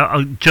 folks.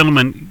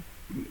 Gentlemen,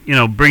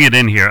 bring it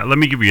in here. Let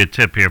me give you a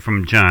tip here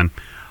from John.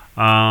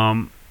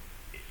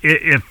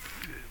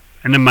 If,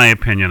 and in my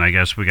opinion, I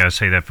guess we got to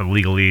say that for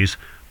legalese,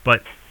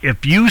 but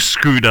if you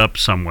screwed up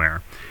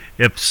somewhere,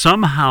 if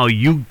somehow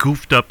you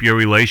goofed up your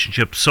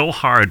relationship so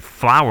hard,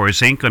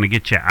 flowers ain't going to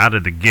get you out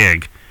of the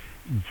gig.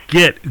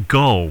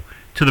 Go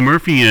to the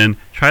Murphy Inn.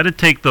 Try to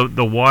take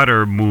the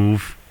water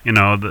move.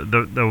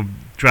 The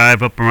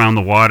drive up around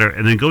the water,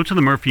 and then go to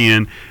the Murphy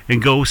Inn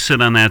and go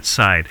sit on that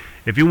side.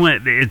 If you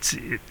went,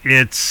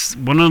 it's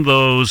one of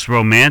those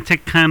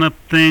romantic kind of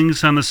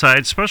things on the side,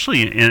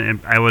 especially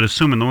in I would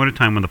assume in the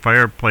wintertime when the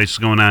fireplace is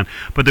going on.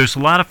 But there's a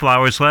lot of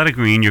flowers, a lot of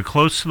green. You're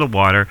close to the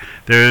water.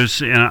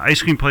 There's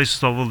ice cream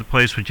places all over the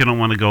place, but you don't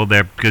want to go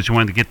there because you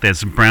want to get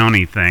this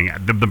brownie thing.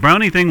 The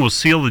brownie thing will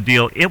seal the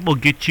deal. It will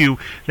get you.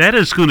 That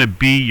is going to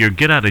be your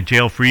get out of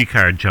jail free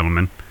card,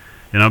 gentlemen.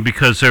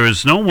 Because there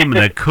is no woman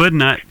that could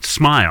not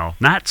smile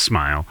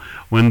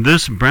when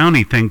this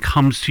brownie thing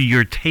comes to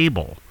your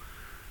table.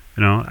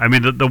 I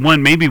mean, the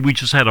one, maybe we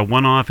just had a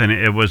one-off and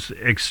it was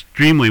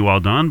extremely well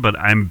done, but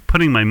I'm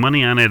putting my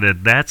money on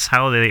it that's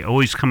how they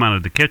always come out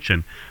of the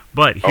kitchen.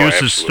 But here's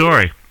the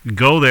story.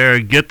 Go there,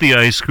 get the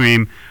ice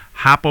cream,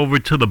 hop over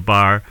to the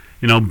bar,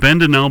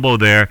 bend an elbow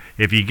there.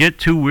 If you get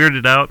too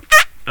weirded out,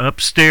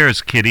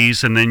 upstairs,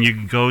 kiddies, and then you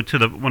can go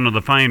to one of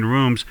the fine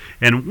rooms,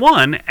 and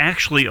one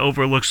actually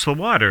overlooks the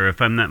water,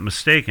 if I'm not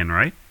mistaken,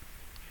 right?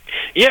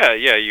 Yeah,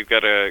 you've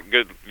got a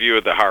good view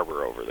of the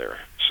harbor over there.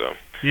 So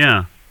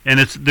yeah. And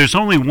there's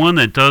only one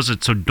that does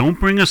it, so don't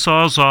bring a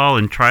Sawzall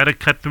and try to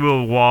cut through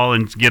a wall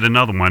and get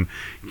another one.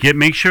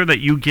 Make sure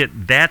that you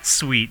get that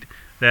suite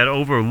that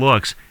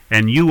overlooks,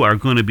 and you are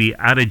going to be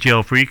out of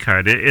jail free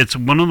card. It's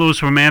one of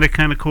those romantic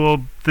kind of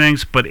cool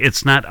things, but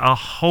it's not a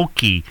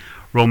hokey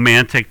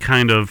romantic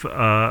kind of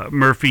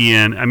Murphy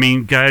Inn. I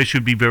mean, guys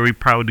should be very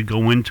proud to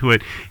go into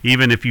it,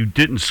 even if you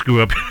didn't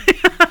screw up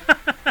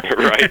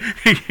right.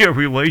 your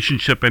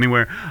relationship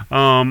anywhere.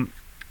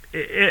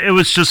 It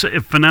was just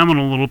a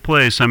phenomenal little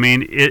place. I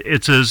mean,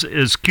 it's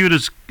as cute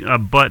as a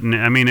button.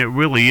 I mean, it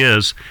really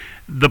is.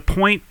 The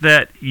point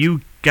that you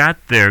got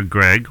there,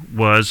 Greg,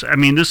 was, I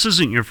mean, this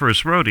isn't your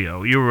first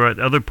rodeo. You were at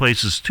other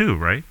places too,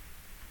 right?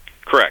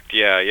 Correct.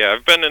 Yeah.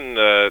 I've been in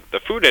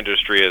the food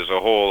industry as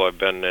a whole. I've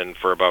been in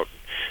for about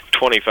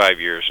 25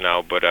 years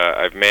now, but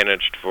I've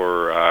managed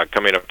for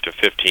coming up to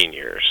 15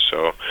 years.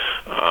 So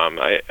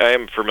I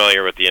am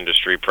familiar with the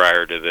industry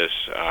prior to this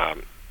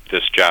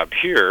job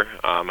here.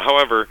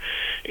 However,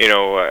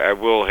 I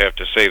will have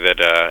to say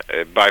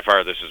that by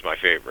far this is my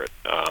favorite.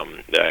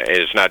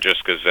 It's not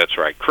just because that's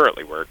where I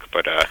currently work,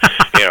 but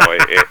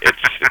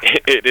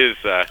it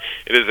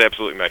is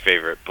absolutely my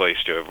favorite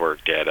place to have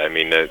worked at. I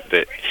mean,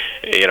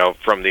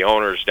 from the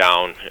owners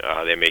down,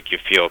 they make you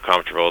feel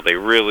comfortable. They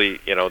really,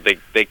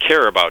 they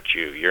care about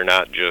you. You're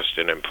not just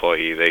an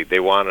employee. They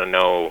want to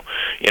know,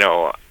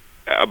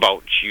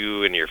 about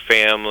you and your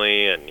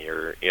family and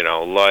your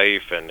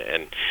life,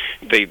 and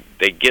they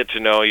get to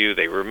know you,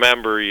 they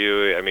remember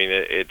you. I mean,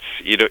 it's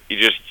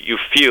you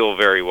feel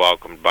very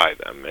welcomed by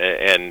them,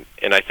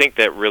 and I think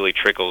that really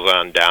trickles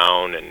on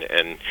down,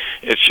 and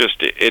it's just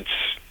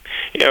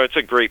it's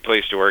a great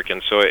place to work,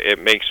 and so it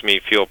makes me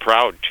feel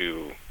proud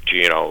to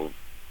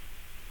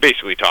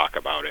basically talk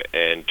about it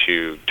and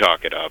to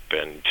talk it up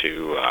and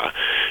to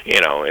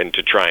and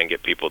to try and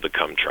get people to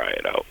come try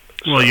it out.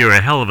 Well, you're a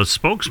hell of a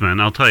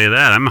spokesman, I'll tell you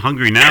that. I'm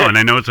hungry now, and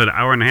I know it's an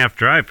hour-and-a-half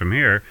drive from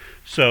here,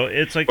 so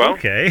it's like, well,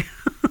 okay.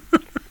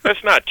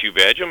 That's not too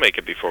bad. You'll make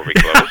it before we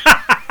close.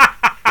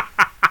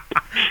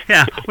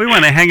 Yeah, we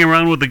want to hang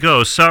around with the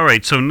ghosts. All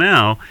right, so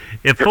now,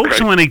 if folks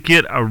want to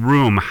get a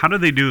room, how do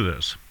they do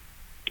this?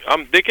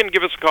 They can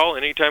give us a call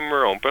anytime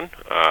we're open,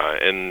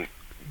 and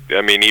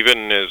I mean,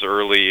 even as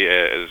early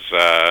as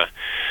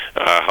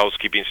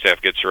housekeeping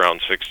staff gets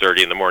around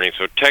 6:30 in the morning.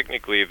 So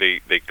technically,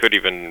 they could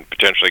even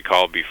potentially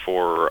call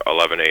before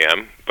 11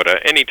 a.m.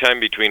 But anytime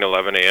between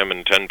 11 a.m.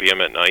 and 10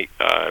 p.m. at night,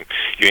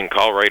 you can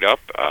call right up.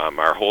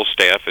 Our whole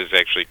staff is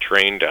actually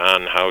trained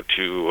on how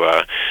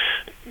to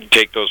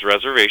take those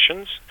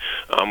reservations.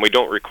 We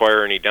don't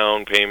require any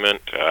down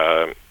payment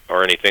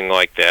or anything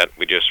like that.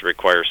 We just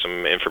require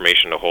some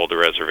information to hold a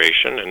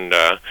reservation, and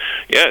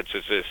it's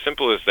as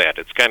simple as that.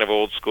 It's kind of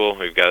old school.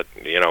 We've got,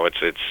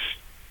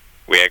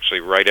 we actually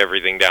write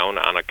everything down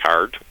on a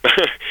card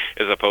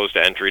as opposed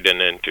to entering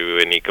it into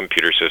any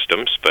computer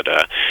systems. But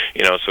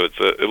so it's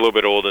a little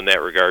bit old in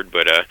that regard.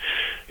 But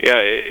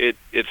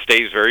it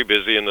stays very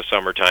busy in the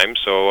summertime.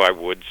 So I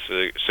would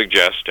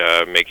suggest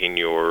making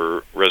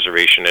your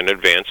reservation in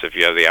advance if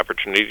you have the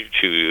opportunity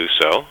to do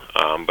so.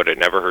 But it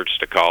never hurts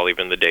to call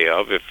even the day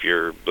of if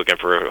you're looking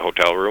for a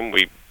hotel room.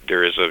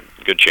 There is a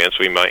good chance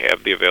we might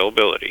have the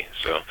availability.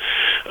 So,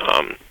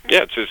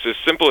 it's as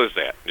simple as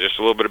that. Just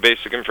a little bit of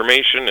basic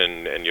information,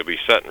 and you'll be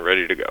set and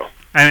ready to go.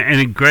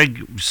 And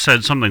Greg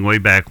said something way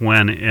back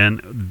when,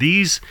 and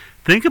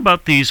think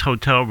about these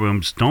hotel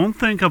rooms. Don't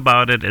think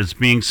about it as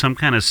being some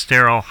kind of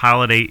sterile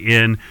Holiday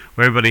Inn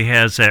where everybody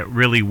has that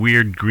really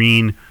weird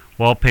green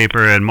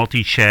wallpaper and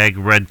multi-shag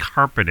red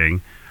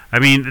carpeting. I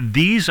mean,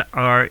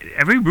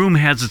 every room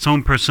has its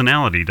own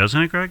personality,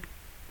 doesn't it, Greg?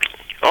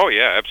 Oh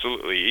yeah,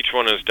 absolutely. Each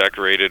one is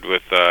decorated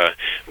with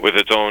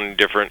its own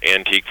different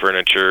antique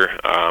furniture.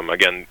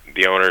 Again,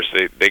 the owners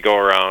they go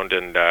around,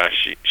 and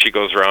she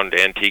goes around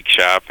antique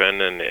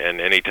shopping, and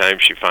anytime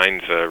she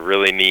finds a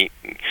really neat,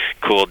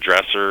 cool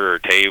dresser or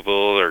table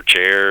or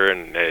chair,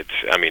 and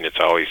it's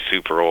always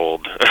super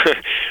old.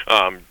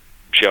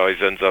 She always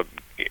ends up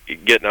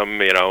getting them,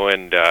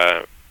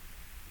 and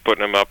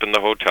putting them up in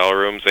the hotel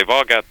rooms. They've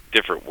all got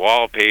different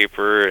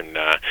wallpaper and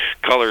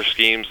color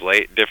schemes,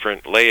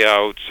 different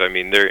layouts. I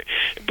mean,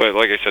 but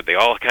like I said, they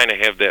all kind of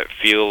have that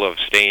feel of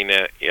staying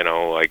at,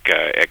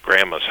 at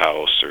Grandma's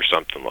house or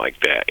something like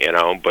that,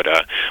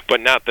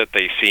 But not that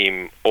they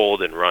seem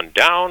old and run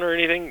down or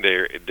anything.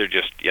 They're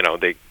just,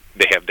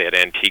 they have that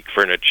antique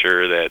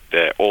furniture,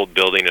 that old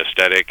building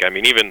aesthetic. I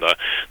mean, even the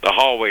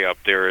hallway up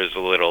there is a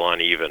little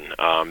uneven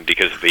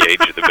because of the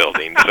age of the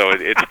building. So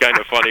it's kind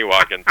of funny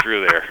walking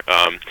through there.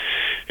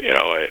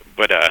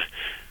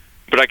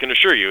 But I can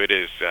assure you, it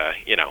is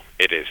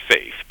it is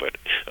safe. But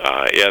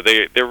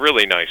they're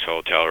really nice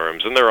hotel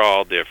rooms, and they're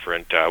all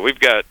different. We've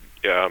got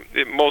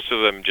most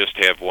of them just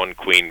have one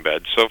queen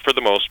bed, so for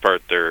the most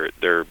part, they're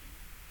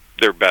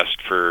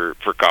best for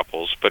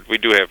couples. But we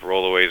do have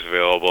rollaways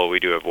available. We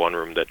do have one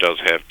room that does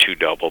have 2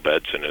 double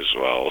beds in as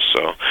well.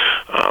 So,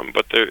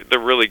 but they're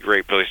really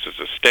great places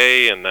to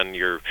stay. And then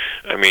you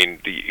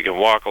can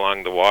walk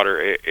along the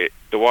water.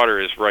 The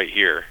water is right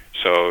here.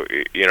 So,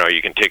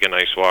 you can take a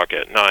nice walk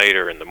at night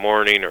or in the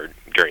morning or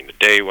during the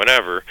day,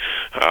 whenever,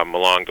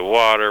 along the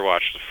water,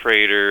 watch the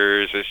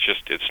freighters.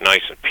 It's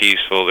nice and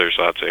peaceful. There's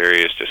lots of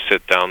areas to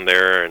sit down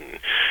there and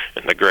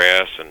in the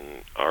grass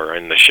or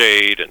in the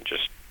shade and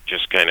just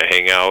kind of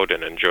hang out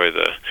and enjoy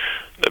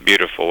the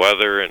beautiful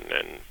weather and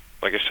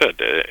like I said,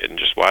 and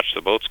just watch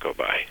the boats go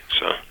by.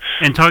 So,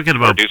 and talking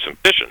about, or do some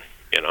fishing,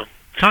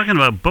 Talking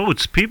about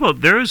boats,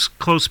 there's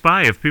close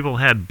by, if people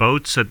had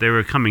boats that they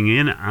were coming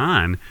in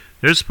on,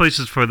 there's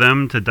places for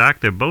them to dock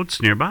their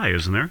boats nearby,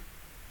 isn't there?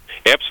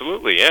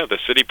 Absolutely, yeah. The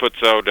city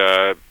puts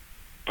out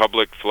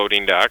public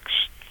floating docks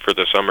for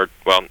the summer,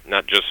 well,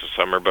 not just the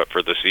summer, but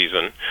for the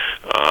season.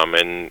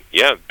 And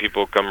yeah,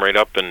 people come right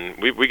up, and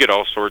we get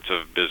all sorts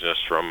of business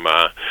from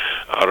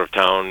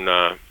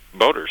out-of-town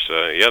boaters.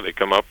 They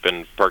come up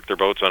and park their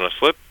boats on a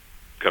slip,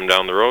 come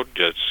down the road,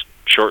 just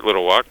short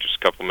little walk, just a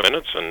couple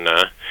minutes, and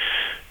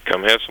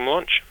come have some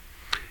lunch.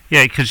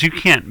 Yeah, because you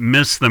can't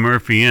miss the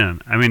Murphy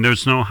Inn. I mean,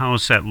 there's no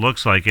house that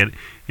looks like it.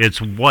 It's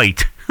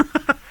white.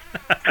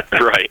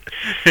 Right.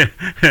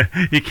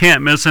 You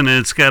can't miss it, and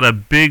it's got a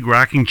big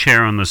rocking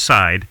chair on the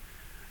side.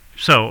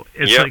 So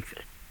it's like,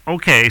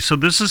 okay, so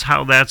this is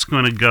how that's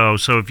going to go.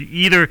 So if you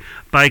either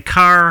by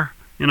car,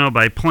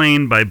 by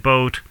plane, by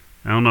boat,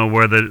 I don't know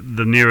where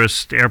the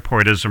nearest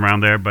airport is around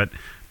there, but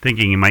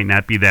thinking it might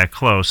not be that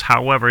close.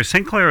 However,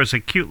 St. Clair is a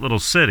cute little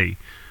city.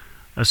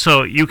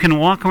 So you can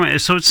walk around.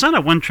 So it's not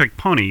a one-trick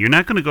pony. You're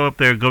not going to go up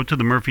there, go to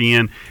the Murphy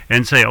Inn,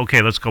 and say,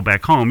 okay, let's go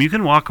back home. You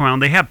can walk around.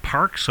 They have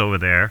parks over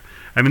there.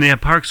 I mean, they have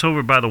parks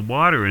over by the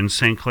water in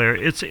St. Clair.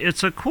 It's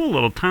a cool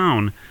little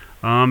town.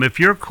 If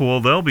you're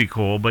cool, they'll be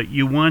cool. But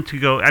you want to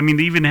go. I mean,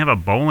 they even have a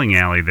bowling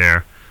alley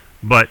there.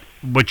 But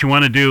what you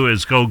want to do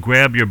is go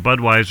grab your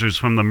Budweisers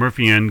from the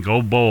Murphy Inn,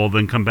 go bowl,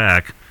 then come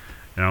back.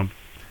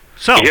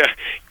 So. Yeah.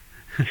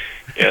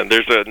 And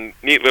there's a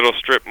neat little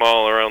strip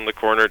mall around the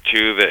corner,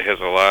 too, that has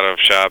a lot of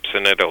shops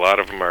in it. A lot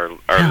of them are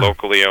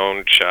locally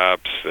owned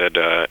shops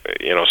that,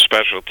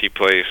 specialty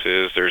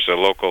places. There's a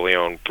locally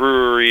owned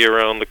brewery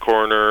around the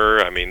corner.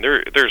 I mean,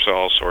 there's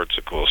all sorts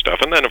of cool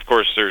stuff. And then, of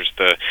course, there's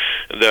the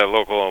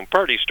local owned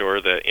party store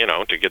that,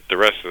 to get the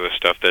rest of the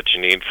stuff that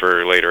you need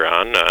for later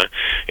on.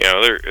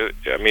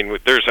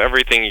 There's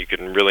everything you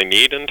can really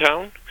need in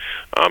town.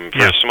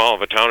 For as small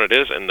of a town it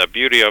is, and the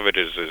beauty of it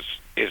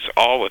is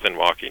all within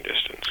walking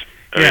distance.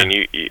 I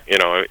mean, you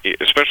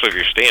especially if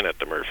you're staying at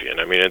the Murphy Inn.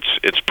 I mean,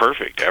 it's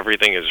perfect.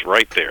 Everything is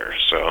right there.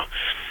 So,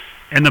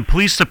 and the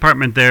police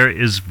department there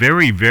is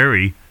very,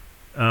 very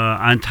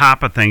on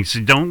top of things. So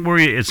don't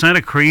worry, it's not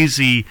a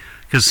crazy,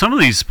 because some of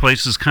these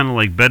places, kind of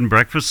like bed and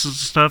breakfasts and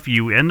stuff,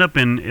 you end up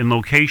in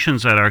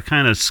locations that are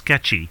kind of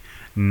sketchy.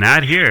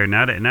 Not here,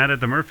 not at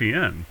the Murphy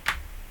Inn.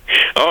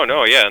 Oh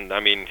no, yeah, and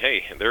I mean,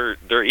 hey,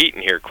 they're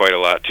eating here quite a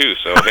lot too.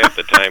 So half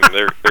the time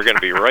they're going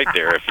to be right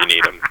there if you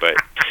need them. But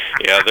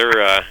yeah,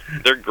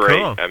 they're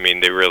great. Cool. I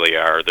mean, they really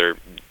are. They're,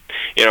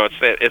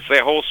 it's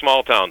that whole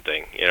small town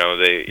thing.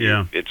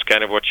 It's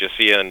kind of what you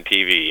see on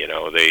TV.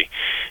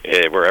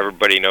 Where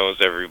everybody knows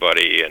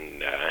everybody,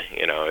 and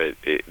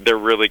they're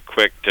really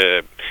quick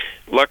to.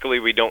 Luckily,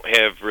 we don't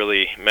have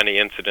really many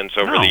incidents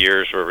over the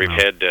years where we've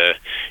had to,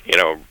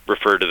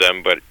 refer to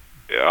them, but.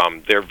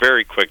 They're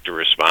very quick to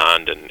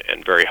respond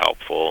and very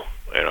helpful.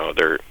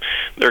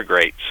 They're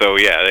great. So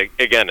yeah,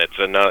 again, it's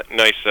a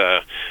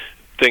nice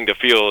thing to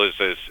feel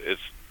is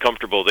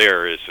comfortable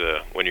there as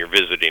when you're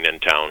visiting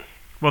in town.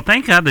 Well,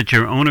 thank God that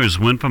your owners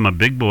went from a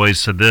Big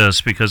Boys to this,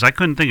 because I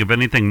couldn't think of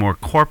anything more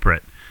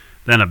corporate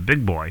than a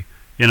Big Boy.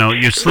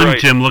 Your Slim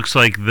Jim looks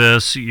like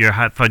this, your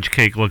Hot Fudge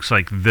Cake looks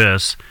like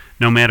this,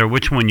 no matter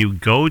which one you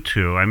go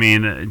to. I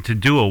mean, to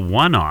do a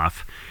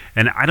one-off.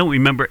 And I don't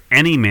remember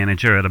any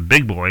manager at a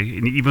Big Boy,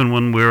 and even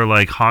when we were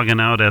like hogging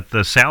out at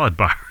the salad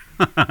bar,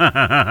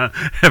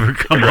 ever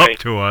come up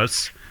to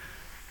us.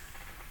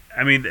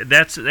 I mean,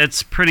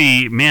 that's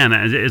pretty, man,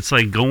 it's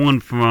like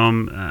going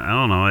from, I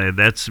don't know,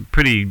 that's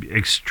pretty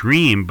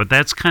extreme, but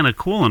that's kind of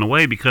cool in a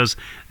way, because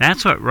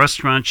that's what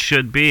restaurants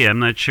should be. I'm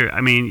not sure, I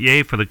mean,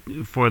 yay for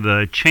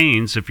the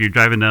chains if you're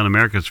driving down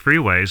America's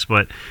freeways,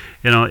 but,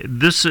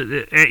 this,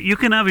 you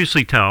can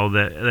obviously tell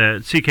that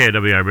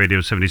CKWI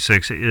Radio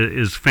 76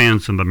 is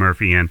fans of the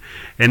Murphy Inn,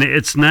 and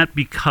it's not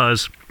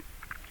because,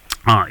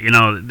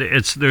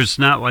 there's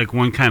not like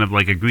one kind of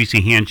like a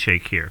greasy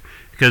handshake here.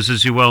 because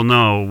as you well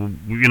know,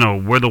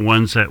 we're the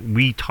ones that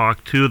we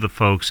talk to the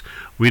folks.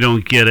 We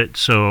don't get it,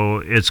 so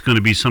it's going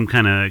to be some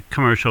kind of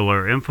commercial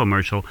or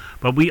infomercial.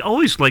 But we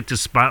always like to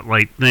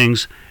spotlight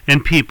things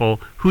and people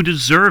who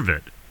deserve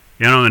it.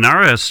 In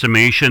our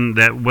estimation,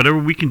 that whatever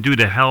we can do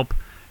to help,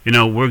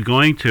 we're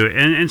going to.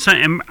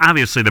 And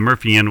obviously the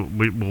Murphy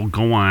Inn will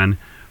go on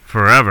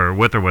forever,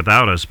 with or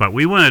without us. But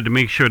we wanted to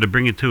make sure to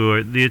bring it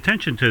to the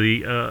attention to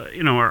the,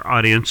 our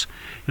audience,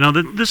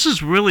 that this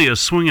is really a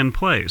swinging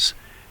place.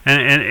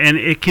 And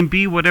it can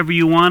be whatever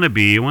you want to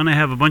be. You want to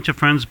have a bunch of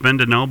friends bend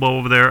an elbow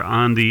over there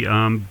on the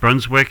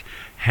Brunswick,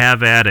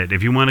 have at it.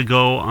 If you want to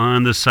go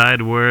on the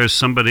side where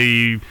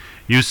somebody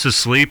used to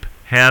sleep,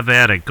 have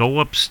at it. Go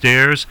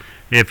upstairs.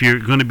 If you're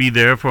going to be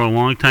there for a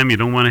long time, you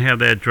don't want to have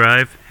that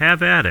drive,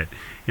 have at it.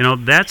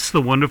 That's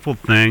the wonderful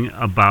thing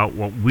about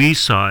what we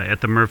saw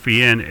at the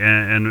Murphy Inn,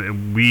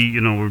 and we,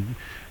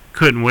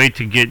 couldn't wait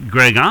to get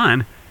Greg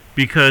on,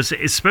 because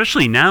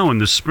especially now in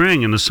the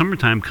spring and the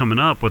summertime coming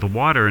up with the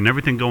water and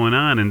everything going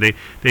on, and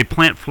they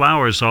plant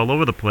flowers all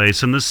over the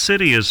place, and the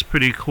city is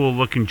pretty cool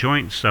looking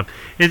joint and stuff.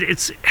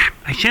 It's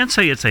I shan't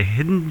say it's a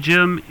hidden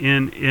gem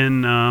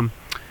in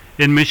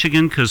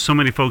Michigan, because so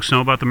many folks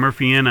know about the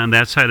Murphy Inn on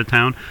that side of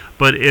town.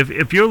 But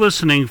if you're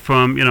listening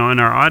from,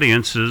 and our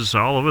audience is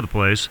all over the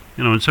place,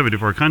 in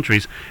 74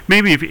 countries,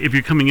 maybe if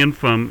you're coming in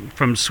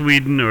from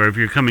Sweden, or if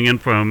you're coming in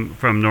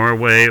from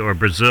Norway or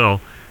Brazil,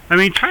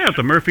 try out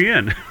the Murphy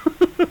Inn.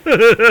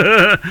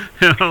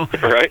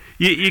 Right.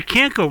 You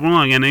can't go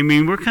wrong. And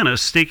we're kind of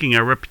staking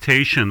our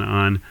reputation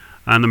on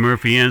the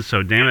Murphy Inn,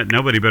 so damn it,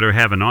 nobody better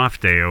have an off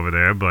day over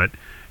there. But,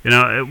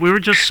 we were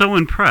just so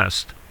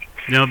impressed.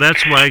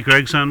 That's why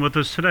Greg's on with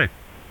us today.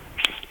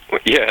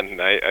 Yeah,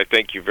 and I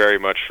thank you very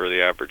much for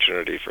the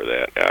opportunity for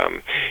that.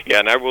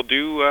 And I will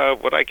do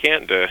what I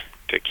can to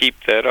keep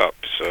that up,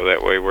 so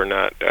that way we're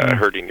not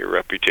hurting your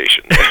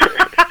reputation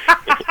there.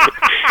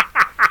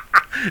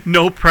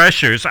 No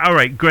pressures. All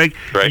right, Greg,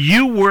 right.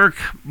 You work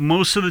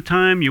most of the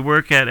time. You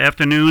work at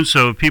afternoon,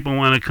 so if people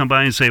want to come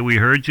by and say, we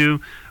heard you,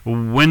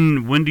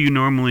 when do you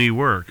normally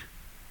work?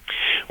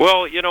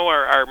 Well,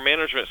 our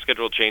management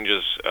schedule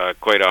changes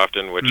quite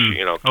often, which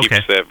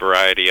keeps that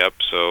variety up.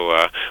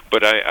 So,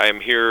 but I'm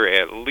here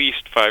at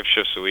least 5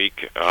 shifts a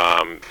week,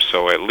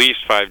 so at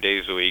least 5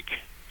 days a week.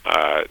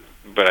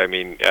 But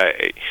you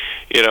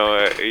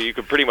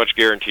could pretty much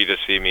guarantee to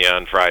see me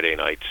on Friday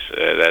nights.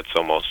 That's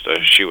almost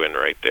a shoo-in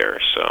right there.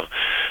 So,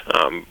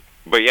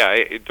 but yeah,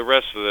 the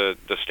rest of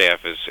the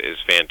staff is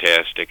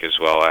fantastic as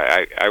well.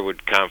 I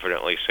would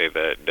confidently say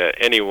that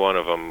any one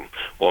of them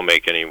will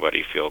make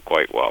anybody feel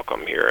quite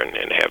welcome here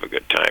and have a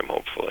good time,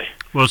 hopefully.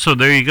 Well, so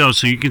there you go.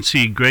 So you can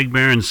see Greg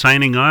Barron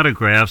signing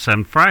autographs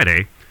on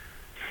Friday.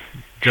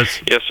 Yes,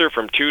 sir,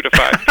 from 2 to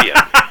 5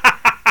 p.m.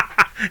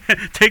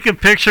 Take a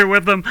picture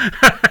with them,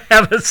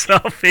 have a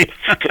selfie.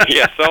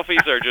 Yeah,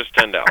 selfies are just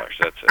 $10.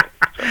 That's it.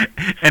 So.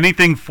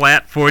 Anything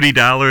flat,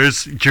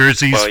 $40.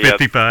 Jerseys,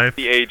 $55.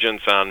 The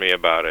agent's on me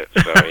about it,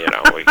 so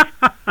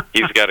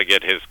he's got to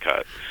get his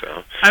cut.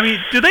 So.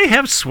 Do they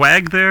have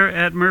swag there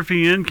at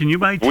Murphy Inn? Can you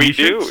buy T-shirts?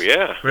 We do,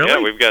 yeah. Really? Yeah,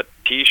 we've got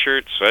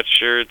T-shirts,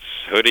 sweatshirts,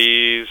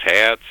 hoodies,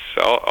 hats,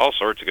 all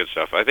sorts of good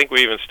stuff. I think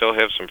we even still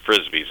have some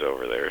Frisbees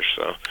over there.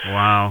 So.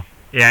 Wow.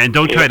 Yeah, and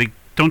don't try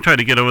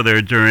to get over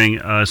there during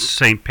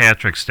St.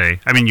 Patrick's Day.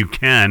 You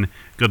can.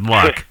 Good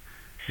luck.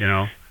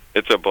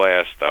 It's a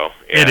blast, though.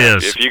 Yeah, it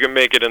is. If you can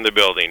make it in the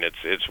building,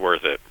 it's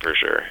worth it for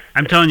sure.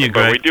 I'm telling you,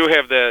 Greg. But we do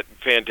have that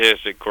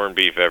fantastic corned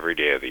beef every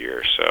day of the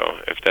year. So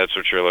if that's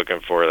what you're looking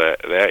for,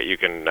 that you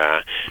can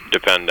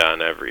depend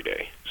on every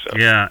day. So.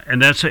 Yeah,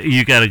 and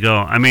you got to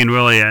go.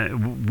 Really,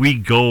 we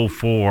go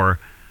for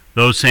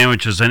those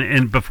sandwiches.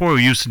 And before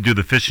we used to do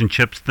the fish and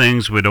chips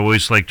things, we'd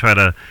always try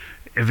to.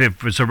 If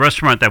it was a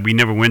restaurant that we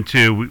never went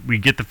to, we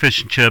get the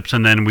fish and chips,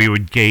 and then we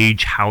would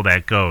gauge how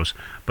that goes.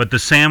 But the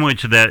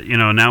sandwich that,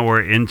 now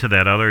we're into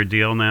that other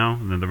deal now,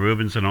 the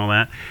Reubens and all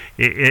that,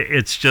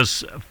 it's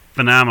just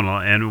phenomenal.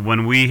 And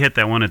when we hit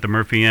that one at the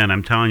Murphy Inn,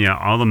 I'm telling you,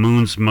 all the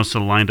moons must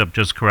have lined up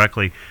just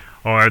correctly,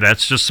 or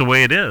that's just the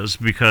way it is,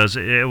 because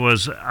it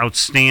was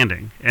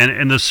outstanding.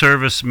 And the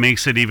service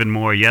makes it even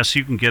more. Yes,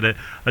 you can get a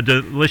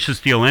delicious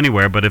deal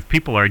anywhere, but if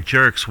people are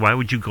jerks, why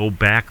would you go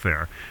back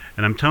there?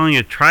 And I'm telling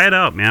you, try it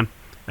out, man.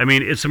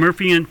 It's a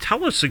Murphy Inn.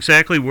 Tell us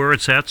exactly where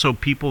it's at so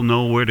people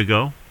know where to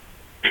go.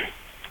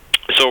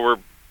 So we're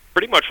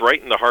pretty much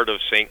right in the heart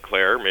of St.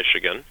 Clair,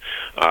 Michigan.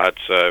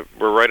 We're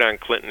right on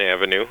Clinton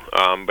Avenue.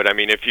 But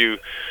if you,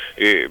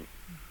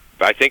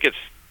 I think it's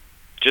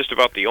just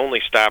about the only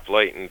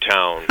stoplight in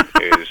town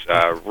is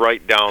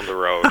right down the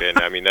road, and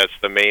that's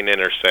the main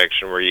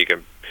intersection where you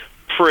can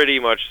pretty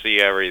much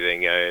see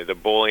everything. The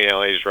bowling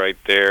alley is right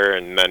there,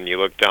 and then you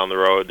look down the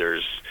road.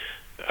 There's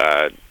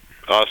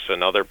us,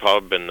 another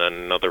pub, and then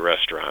another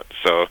restaurant.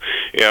 So,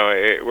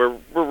 we're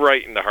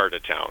right in the heart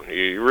of town.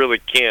 You really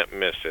can't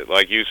miss it.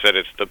 Like you said,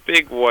 it's the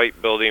big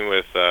white building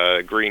with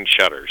green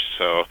shutters.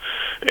 So,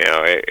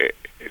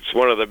 it's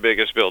one of the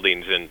biggest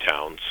buildings in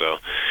town. So,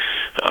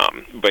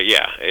 but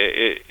yeah,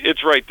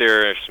 it's right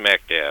there,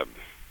 smack dab.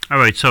 All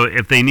right, so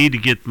if they need to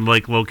get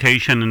like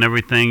location and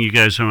everything, you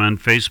guys are on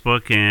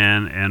Facebook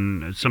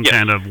and some Yes.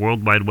 kind of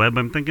World Wide Web,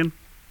 I'm thinking?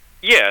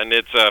 Yeah, and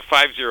it's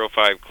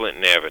 505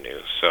 Clinton Avenue,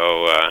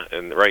 so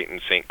and right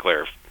in St.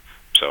 Clair.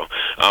 So,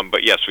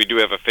 but yes, we do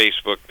have a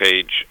Facebook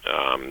page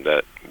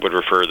that would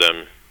refer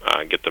them,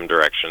 get them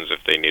directions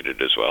if they need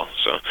it as well.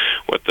 So,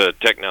 with the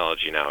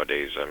technology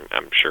nowadays,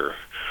 I'm sure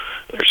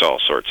there's all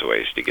sorts of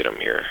ways to get them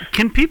here.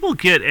 Can people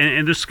get,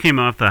 and this came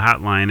off the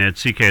hotline at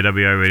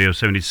CKWI Radio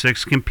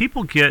 76, can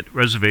people get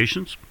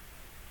reservations?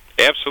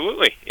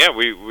 Absolutely, yeah.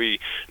 We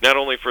not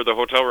only for the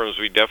hotel rooms,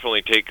 we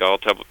definitely take all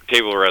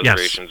table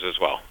reservations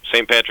as well.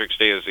 St. Patrick's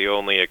Day is the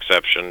only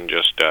exception,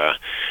 just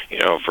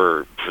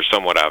for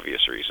somewhat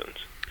obvious reasons.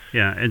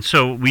 Yeah, and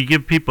so we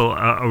give people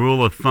a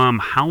rule of thumb.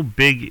 How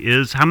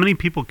many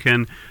people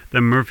can the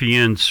Murphy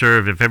Inn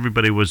serve if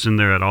everybody was in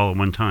there at all at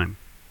one time?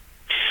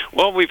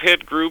 Well, we've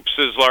had groups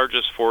as large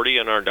as 40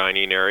 in our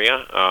dining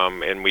area,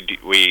 and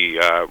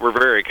we're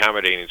very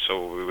accommodating.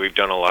 So we've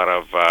done a lot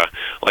of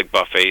like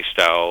buffet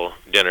style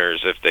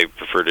dinners if they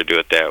prefer to do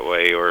it that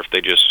way, or if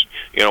they just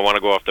want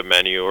to go off the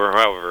menu, or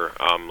however.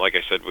 Like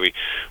I said,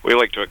 we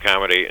like to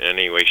accommodate in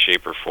any way,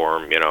 shape, or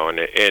form.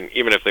 And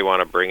even if they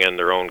want to bring in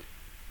their own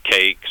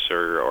cakes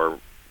or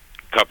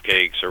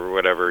cupcakes or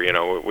whatever,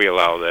 we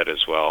allow that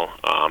as well.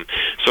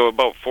 So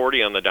about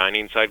 40 on the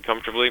dining side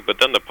comfortably,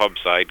 but then the pub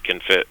side can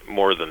fit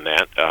more than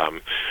that.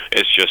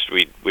 It's just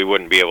we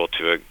wouldn't be able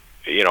to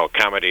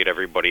accommodate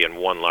everybody in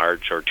one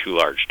large or two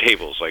large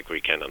tables like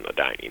we can in the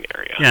dining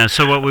area. Yeah,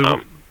 so what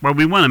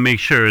we want to make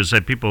sure is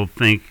that people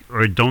think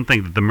or don't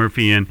think that the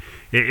Murphy Inn,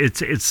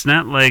 it's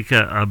not like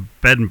a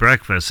bed and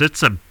breakfast.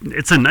 It's a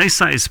nice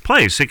sized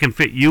place. It can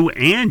fit you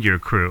and your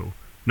crew.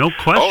 No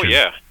question. Oh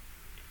yeah.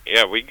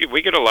 Yeah, we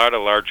get a lot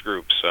of large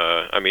groups.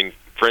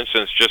 For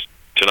instance, just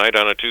tonight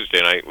on a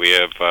Tuesday night, we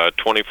have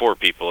 24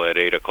 people at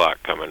 8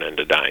 o'clock coming in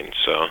to dine.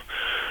 So,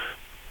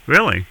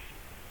 really,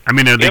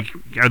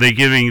 are they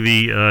giving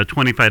the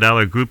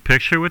 $25 group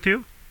picture with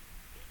you?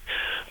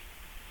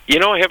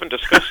 I haven't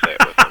discussed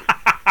that with them.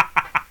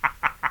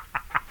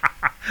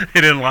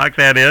 They didn't lock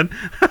that in.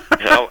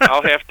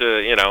 I'll have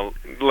to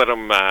let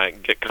them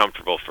get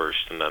comfortable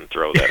first, and then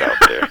throw that out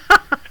there.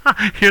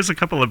 Here's a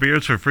couple of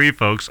beers for free,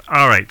 folks.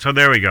 All right, so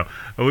there we go.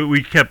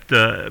 We kept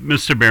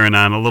Mr. Barron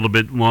on a little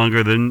bit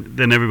longer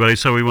than everybody,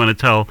 so we want to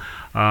tell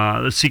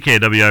the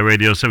CKWI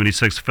Radio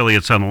 76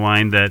 affiliates on the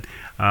line that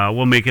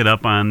we'll make it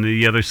up on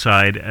the other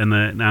side and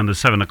on the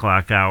 7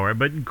 o'clock hour.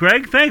 But,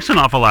 Greg, thanks an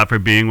awful lot for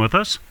being with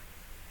us.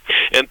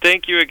 And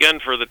thank you again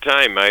for the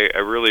time. I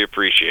really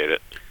appreciate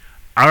it.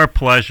 Our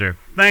pleasure.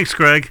 Thanks,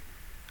 Greg.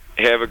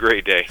 Have a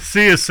great day.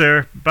 See you,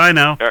 sir. Bye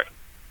now. All right.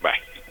 Bye.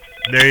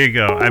 There you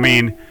go.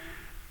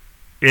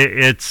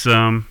 It's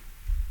again,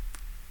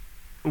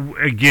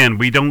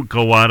 we don't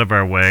go out of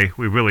our way.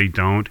 We really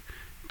don't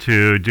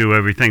to do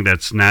everything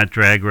that's not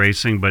drag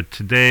racing. But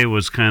today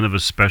was kind of a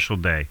special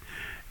day,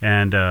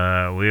 and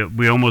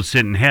we almost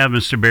didn't have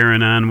Mr.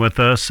 Barron on with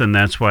us, and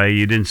that's why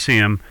you didn't see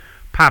him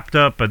popped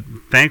up. But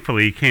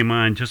thankfully, he came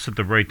on just at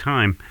the right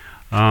time.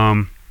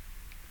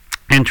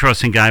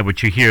 Interesting guy.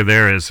 What you hear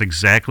there is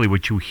exactly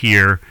what you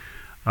hear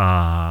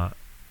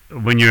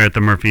when you're at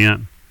the Murphy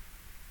Inn.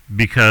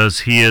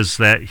 Because he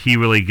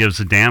really gives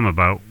a damn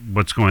about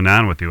what's going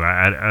on with you.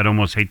 I'd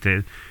almost hate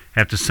to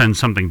have to send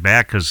something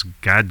back because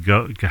God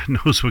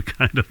knows what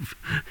kind of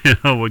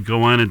would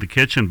go on in the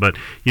kitchen. But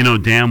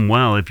damn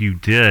well if you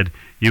did,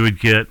 you would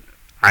get.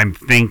 I'm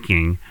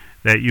thinking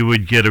that you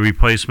would get a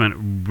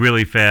replacement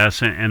really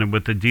fast and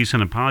with a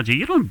decent apology.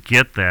 You don't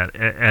get that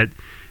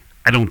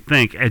I don't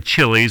think at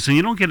Chili's, and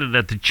you don't get it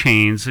at the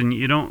chains, and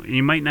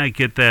you might not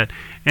get that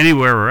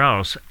anywhere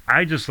else.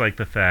 I just like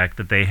the fact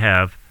that they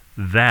have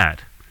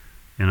that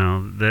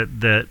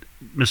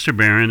Mr.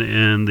 Barron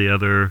and the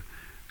other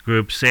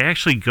groups, they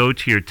actually go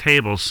to your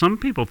table. Some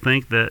people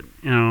think that,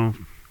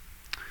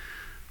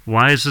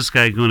 why is this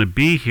guy going to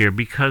be here?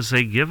 Because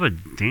they give a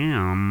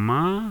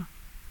damn.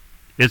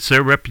 It's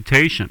their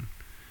reputation.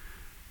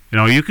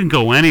 You can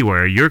go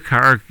anywhere. Your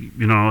car,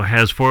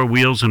 has four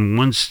wheels and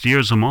one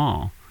steers them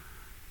all.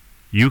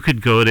 You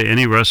could go to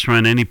any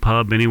restaurant, any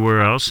pub,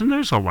 anywhere else, and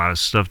there's a lot of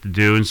stuff to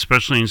do,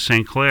 especially in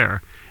St.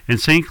 Clair.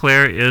 And St.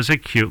 Clair is a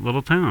cute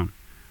little town.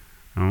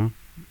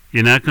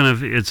 You're not going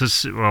to.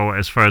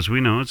 As far as we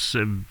know, it's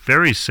a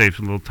very safe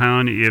little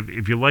town.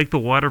 If you like the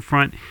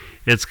waterfront,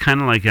 it's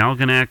kind of like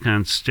Algonac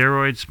on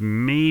steroids,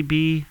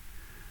 maybe.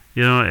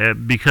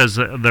 Because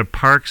the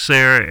park's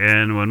there,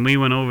 and when we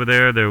went over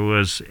there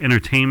was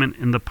entertainment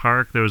in the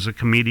park. There was a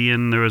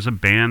comedian, there was a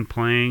band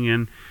playing,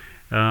 and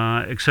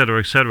et cetera,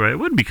 et cetera. It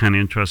would be kind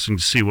of interesting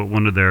to see what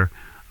one of their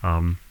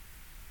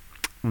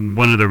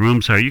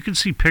rooms are. You can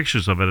see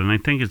pictures of it, and I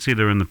think it's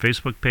either on the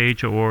Facebook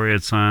page or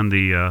it's on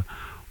the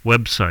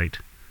website.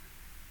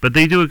 But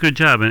they do a good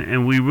job,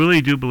 and we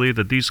really do believe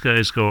that these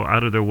guys go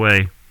out of their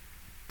way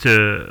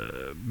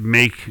to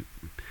make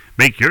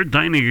your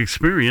dining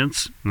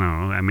experience,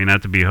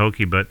 not to be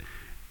hokey, but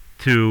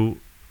to,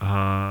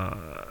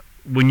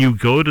 when you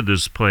go to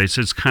this place,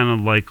 it's kind of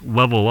like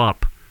level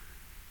up.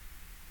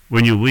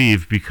 when you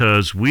leave,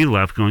 because we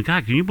left going,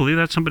 God, can you believe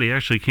that somebody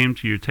actually came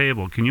to your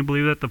table? Can you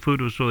believe that the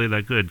food was really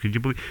that good? Could you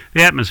believe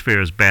the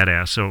atmosphere is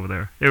badass over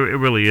there? It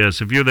really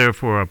is. If you're there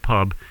for a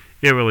pub,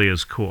 it really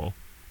is cool.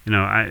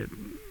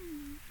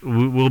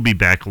 We'll be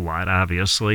back a lot, obviously.